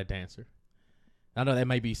gritty. I'm not a dancer. I know that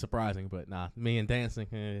may be surprising, but nah, me and dancing.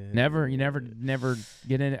 You never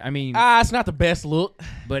get in it. I mean, it's not the best look,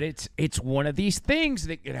 but it's one of these things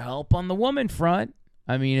that could help on the woman front.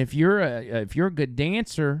 I mean, if you're a good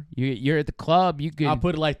dancer, you're at the club, you could. I'll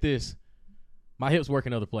put it like this: my hips work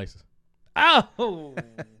in other places. Oh,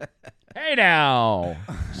 hey now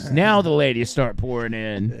the ladies start pouring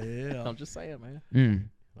in. Yeah. I'm just saying, man.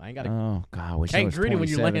 I ain't got to. Oh God, I wish I can't was gritty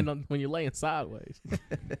 27. when you're laying sideways.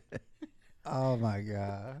 Oh my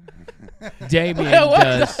God. Damien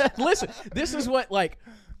does. Listen, this is what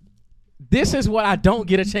I don't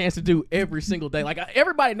get a chance to do every single day. Like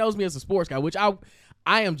everybody knows me as a sports guy, which I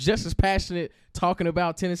am just as passionate talking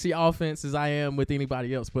about Tennessee offense as I am with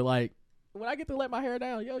anybody else. But like when I get to let my hair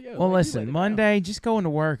down, yo. Well, like, listen, Monday, just go into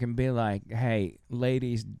work and be like, "Hey,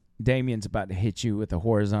 ladies, Damian's about to hit you with a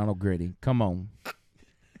horizontal gritty. Come on."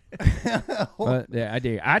 Yeah, I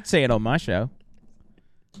do. I'd say it on my show.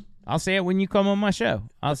 I'll say it when you come on my show.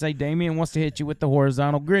 I'll say Damian wants to hit you with the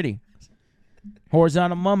horizontal gritty.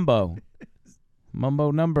 Horizontal mumbo.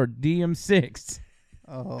 Mumbo number DM6.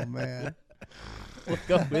 Oh, man. We'll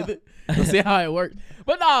go with it. We'll see how it works.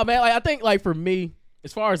 But nah, man, like I think like for me,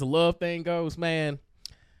 as far as the love thing goes, man,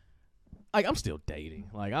 like I'm still dating.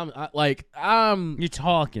 Like I'm You're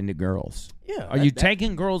talking to girls. Yeah. Are you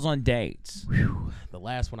taking girls on dates? The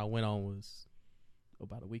last one I went on was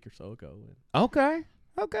about a week or so ago. Okay.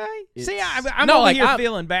 See, I'm No, over like, here I'm-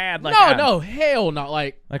 feeling bad. Like No, hell no.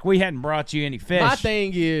 Like we hadn't brought you any fish. my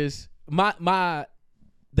thing is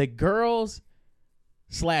the girls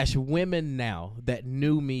 / women now that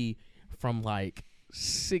knew me from like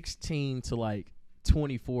 16 to like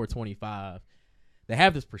 24, 25, they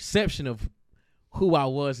have this perception of who I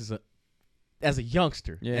was as a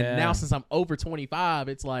youngster. Yeah. And now since I'm over 25,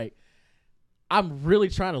 it's like I'm really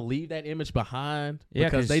trying to leave that image behind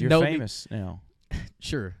because they you're know famous now.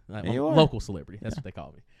 Sure, I'm You a are. local celebrity. That's what they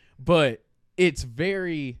call me. But it's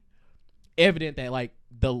very evident that like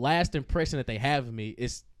the last impression that they have of me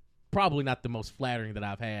is probably not the most flattering that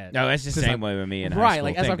I've had. No, that's the Since same way with me in high right, school.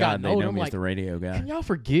 like, as Thank I've God gotten they older, know I'm me as like, the radio guy. Can y'all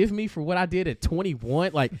forgive me for what I did at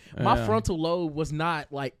 21? Like my Yeah. frontal lobe was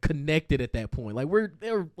not like connected at that point. Like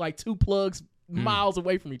they were like two plugs miles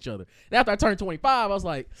away from each other. And after I turned 25, I was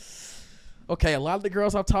like, okay, a lot of the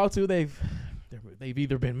girls I've talked to, they've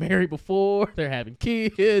either been married before, they're having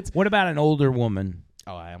kids. What about an older woman?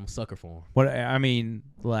 Oh, I'm a sucker for them. What I mean,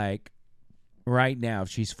 like right now,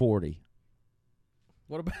 she's 40.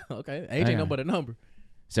 What about okay? Age ain't no but a number.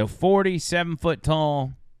 So 40, 7 foot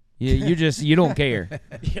tall. You don't care.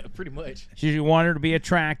 Yeah, pretty much. You want her to be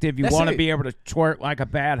attractive. You That's want to it. be able to twerk like a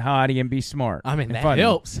bad hottie and be smart. I mean, and that funny.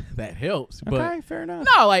 helps. That helps. But Okay, fair enough.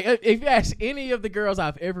 no, like if you ask any of the girls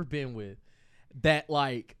I've ever been with, that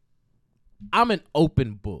like I'm an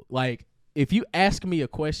open book. Like if you ask me a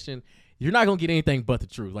question, you're not gonna get anything but the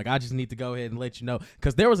truth. Like I just need to go ahead and let you know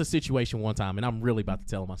because there was a situation one time, and I'm really about to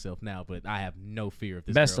tell myself now, but I have no fear of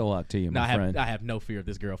this. Best girl. of luck to you, No, my friend. I have no fear of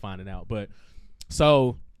this girl finding out. But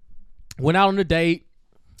so went out on a date.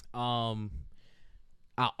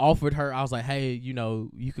 I offered her. I was like, hey,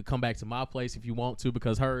 you could come back to my place if you want to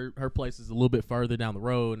because her place is a little bit further down the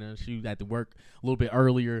road, and she had to work a little bit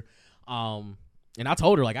earlier. And I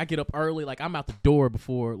told her, like, I get up early. Like, I'm out the door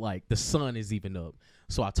before, like, the sun is even up.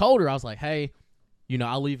 So I told her, I was like, hey,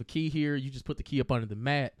 I'll leave a key here. You just put the key up under the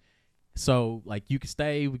mat. So, like, you can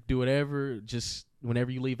stay. We can do whatever. Just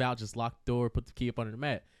whenever you leave out, just lock the door, put the key up under the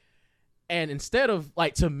mat. And instead of,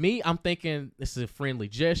 like, to me, I'm thinking this is a friendly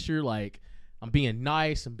gesture. Like, I'm being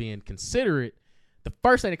nice. I'm being considerate. The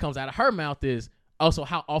first thing that comes out of her mouth is, oh, so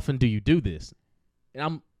how often do you do this? And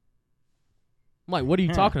I'm like, what are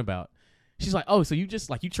you talking about? She's like, oh, so you just,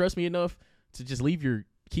 like, you trust me enough to just leave your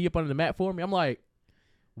key up under the mat for me? I'm like,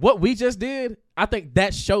 what we just did, I think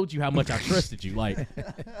that showed you how much I trusted you. Like,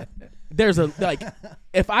 there's a, like,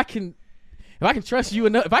 if I can trust you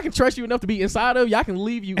enough to be inside of you, I can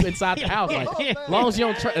leave you inside the house. Like, as long as you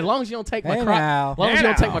don't take my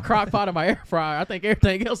my crock pot and my air fryer, I think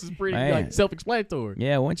everything else is pretty like self-explanatory.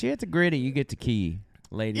 Yeah, once you hit the gritty, you get the key,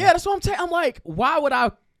 lady. Yeah, that's what I'm saying. I'm like, why would I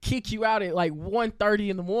kick you out at like 1:30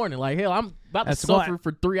 in the morning? Like, hell, I'm about to suffer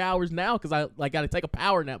for 3 hours now because I like got to take a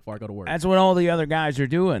power nap before I go to work. That's what all the other guys are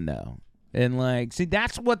doing, though. And like, see,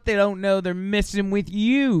 that's what they don't know. They're missing with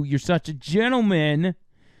you. You're such a gentleman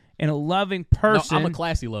and a loving person. No, I'm a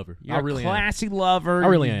classy lover. You're I really a classy lover. I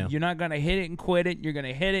really am. You're not gonna hit it and quit it. You're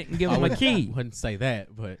gonna hit it and give them a key. I wouldn't say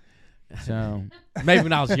that, but So maybe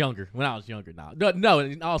when I was younger. No,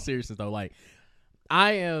 in all seriousness though, like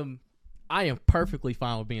I am perfectly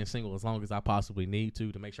fine with being single as long as I possibly need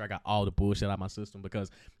to make sure I got all the bullshit out of my system, because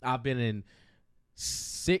I've been in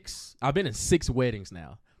 6 weddings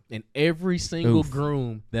now, and every single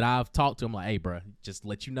groom that I've talked to, I'm like, hey, bro, just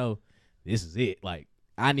let you know, this is it. Like,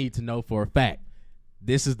 I need to know for a fact.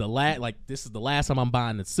 This is the last time I'm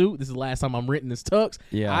buying the suit. This is the last time I'm renting this tux.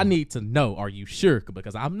 Yeah. I need to know, are you sure?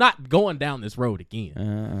 Because I'm not going down this road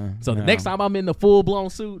again. So the next time I'm in the full-blown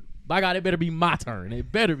suit, by God, it better be my turn.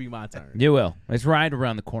 It better be my turn. You will. It's right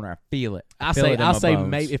around the corner. I feel it. I'll say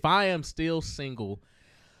maybe if I am still single,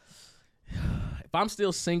 if I'm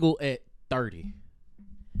still single at 30,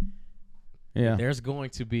 there's going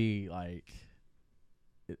to be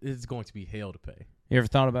it's going to be hell to pay. You ever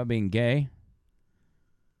thought about being gay?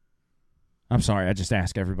 I'm sorry, I just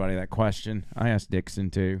asked everybody that question. I asked Dixon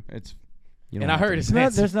too. I heard his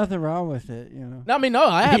answer. There's nothing wrong with it, you know. No, I mean, no,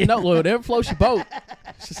 I have no whatever floats your boat.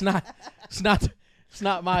 It's just not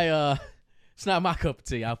my cup of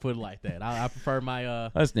tea. I'll put it like that. I prefer my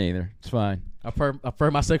That's neither. It's fine. I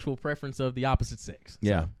prefer my sexual preference of the opposite sex.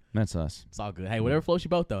 Yeah, so that's us. it's all good. Hey, whatever floats your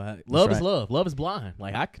boat though. Love is love. Love is blind.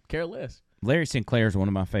 Like, I could care less. Larry Sinclair is one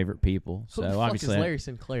of my favorite people. So Who the fuck obviously is Larry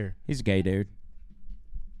Sinclair? he's a gay dude.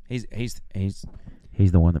 He's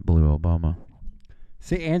the one that blew Obama.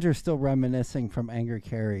 See, Andrew's still reminiscing from Angry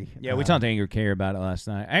Carey. Yeah, we talked to Angry Carey about it last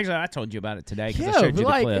night. Actually, I told you about it today because Yeah, I showed you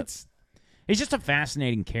but the clip. He's just a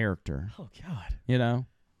fascinating character. Oh God. You know,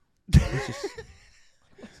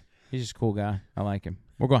 he's just a cool guy. I like him.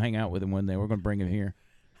 We're gonna hang out with him one day. We're gonna bring him here.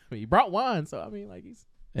 I mean, he brought wine, so I mean, like, he's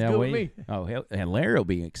good with me. Oh, and Larry will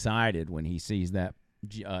be excited when he sees that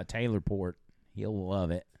Taylor port. He'll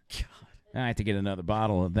love it. God. I have to get another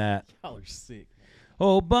bottle of that. Y'all are sick.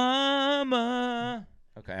 Obama.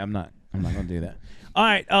 Okay, I'm not gonna do that. All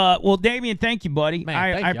right. Well, Damian, thank you, buddy. Man,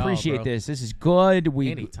 I thank y'all, appreciate bro. this. This is good.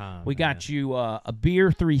 Anytime. We got you a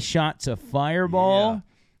beer, 3 shots of Fireball. Yeah.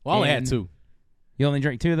 Well, I only had and 2. You only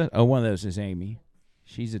drink 2 of those? Oh, one of those is Amy.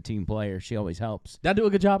 She's a team player. She always helps. Did I do a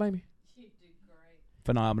good job, Amy?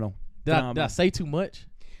 Phenomenal. Did I say too much?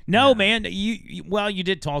 No, man. You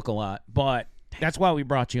did talk a lot, but that's why we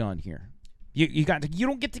brought you on here. You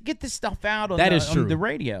don't get to get this stuff out on the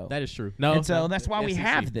radio. That is true. No, and so that's why we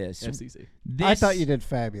have this. FCC. I thought you did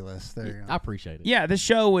fabulous. There you go. I appreciate it. Yeah, this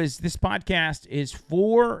podcast is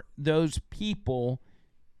for those people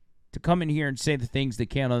to come in here and say the things they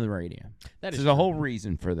can on the radio. There's a whole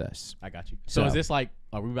reason for this. I got you. So is this like,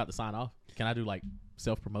 are we about to sign off? Can I do like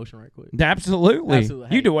self-promotion right quick? Absolutely.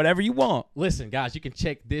 Hey, You do whatever you want. Listen, guys, you can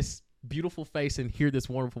check this beautiful face and hear this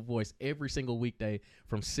wonderful voice every single weekday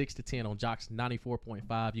from 6 to 10 on Jocks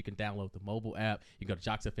 94.5. You can download the mobile app. You can go to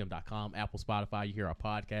JocksFM.com, Apple, Spotify. You hear our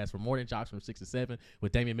podcast for Morning Jocks from 6 to 7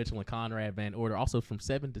 with Damian Mitchell and Conrad Van Order. Also from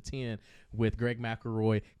 7 to 10 with Greg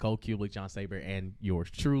McElroy, Cole Kubelik, John Saber, and yours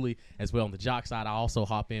truly. As well on the Jock side, I also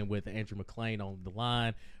hop in with Andrew McClain on the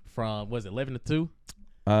line from, 11 to 2?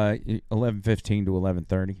 11:15 to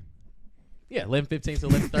 11:30. Yeah, 11:15 to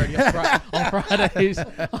 11:30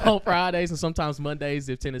 on Fridays, and sometimes Mondays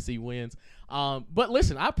if Tennessee wins. But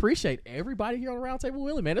listen, I appreciate everybody here on the Roundtable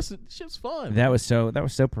Willie, man. This shit's fun. That was so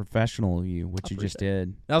professional of you, what you just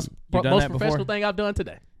did. That was the most professional thing I've done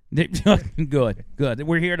today. Good.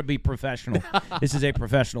 We're here to be professional. This is a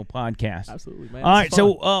professional podcast. Absolutely, man. All right,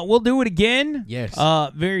 so we'll do it again. Yes.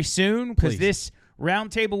 Very soon, because this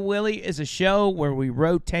Roundtable Willie is a show where we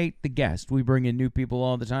rotate the guest. We bring in new people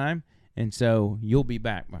all the time. And so you'll be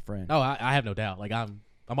back, my friend. Oh, I have no doubt. Like I'm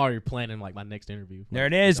already planning like my next interview. There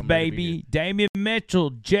it is, baby. Damian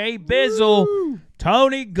Mitchell, Jay Bizzle,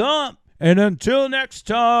 Tony Gump, and until next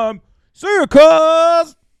time, see you,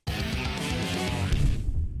 cuz.